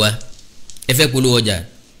pẹ̀lú wa ẹ fẹ́ polówó ọjà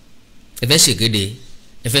ẹ fẹ́ ṣèkéde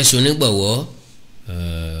ẹ fẹ́ ṣonígbọ̀wọ́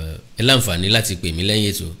ẹ láǹfààní láti pè mí lẹ́yìn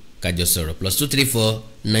ètò kájọ sọ̀rọ̀ +234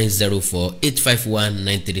 904 851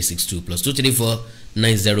 9362 +234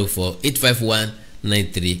 904 851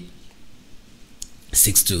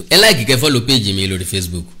 9362. ẹ láìkì kẹ́ fọ́lọ̀ péjì mi lórí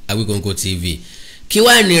Facebook Awikonko TV. kí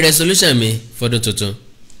wàá ní resolution mi fọ́dún tuntun?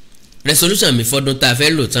 resolution mi fọ́dún tá a fẹ́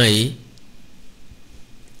lò tán yìí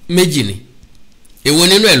méjì ni. èwo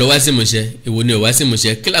nínú ẹ̀ ló wá sí ìmúṣẹ èwo ni ò wá sí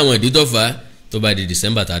ìmúṣẹ kí làwọn ìdí tó fà á tó bá di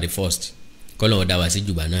December 31st kọ́lọ́wọ́ dá wa sí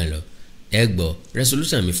jùbà náà lọ. ẹ gbọ́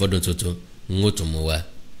resolution mi fọ́dún tuntun n ó tún mú wa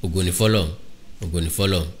ògo ni fọ́lọ́run ògo ni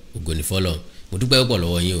fọ́lọ́run ògo ni fọ́lọ́run. mo dúpẹ́ púpọ̀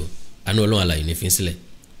lọ́wọ́ yín o àánú Ọlọ́run àlàyé ní fi ń sílẹ̀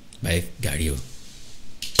báyìí gàrí o.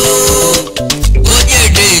 ó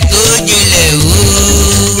jẹ́de tó jinlẹ̀ o.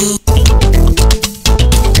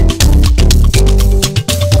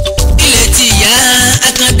 ilé ti yá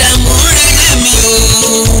akanda mú rẹ́lẹ̀ mi o.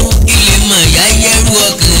 ilé mọ̀ yá yẹ́rù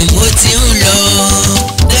ọkàn mo ti ń lọ.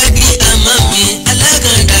 dádì àmọ́ mi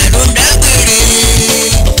alákàndá ló ń dágbére.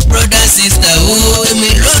 brother sister o èmi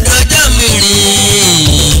ló dọjọ́ mi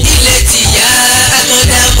rìn. ilé ti yá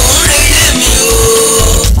akanda mú rẹ́lẹ̀ mi o.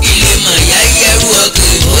 ilé mọ̀ yá yẹ́rù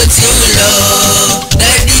ọkàn mo ti ń lọ.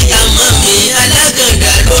 dádì àmọ́ mi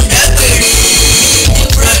alákàndá ló ń dágbére.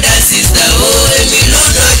 brother sister o èmi ló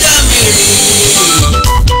dọjọ́ mi rìn.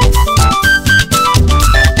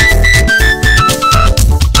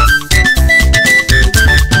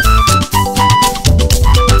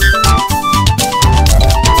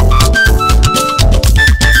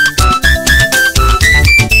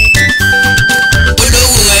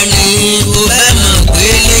 olówó ẹni ó bá mọ̀ pé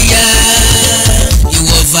lè yá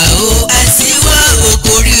ìwọ̀fà ó àṣìwá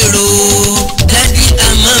oko ríro. dádì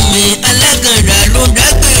àmọ́ mi alákàndá ló ń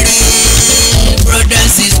dágbére. brother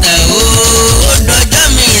sister ó dọjọ́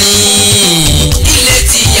mi rìn. ilé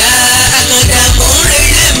ti yá akàndá mò ń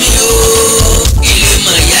rẹ́lẹ̀ mi o. ilé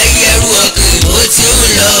mọ̀ yá yẹ́rù ọkàn mo ti ń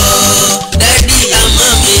lọ. dádì àmọ́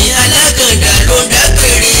mi alákàndá ló ń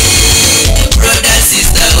dágbére. brother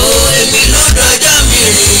sister ó èmi ló dọjọ́ mi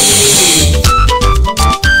rìn.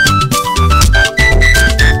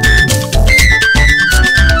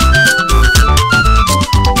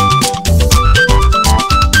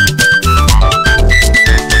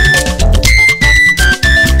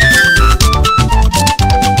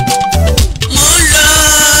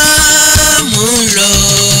 mo ń lọ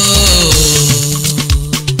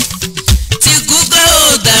tí kú kọ́ ò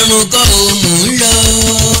dàrún kọ́ ò mò ń lọ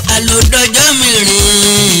àlòdọ́jọ́ mi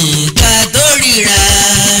rìn ká tó ríra.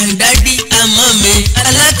 dádì àmọ́ mi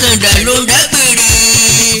alákàndá ló ń dágbére.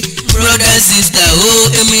 brother sister o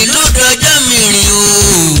èmi ló dọjọ́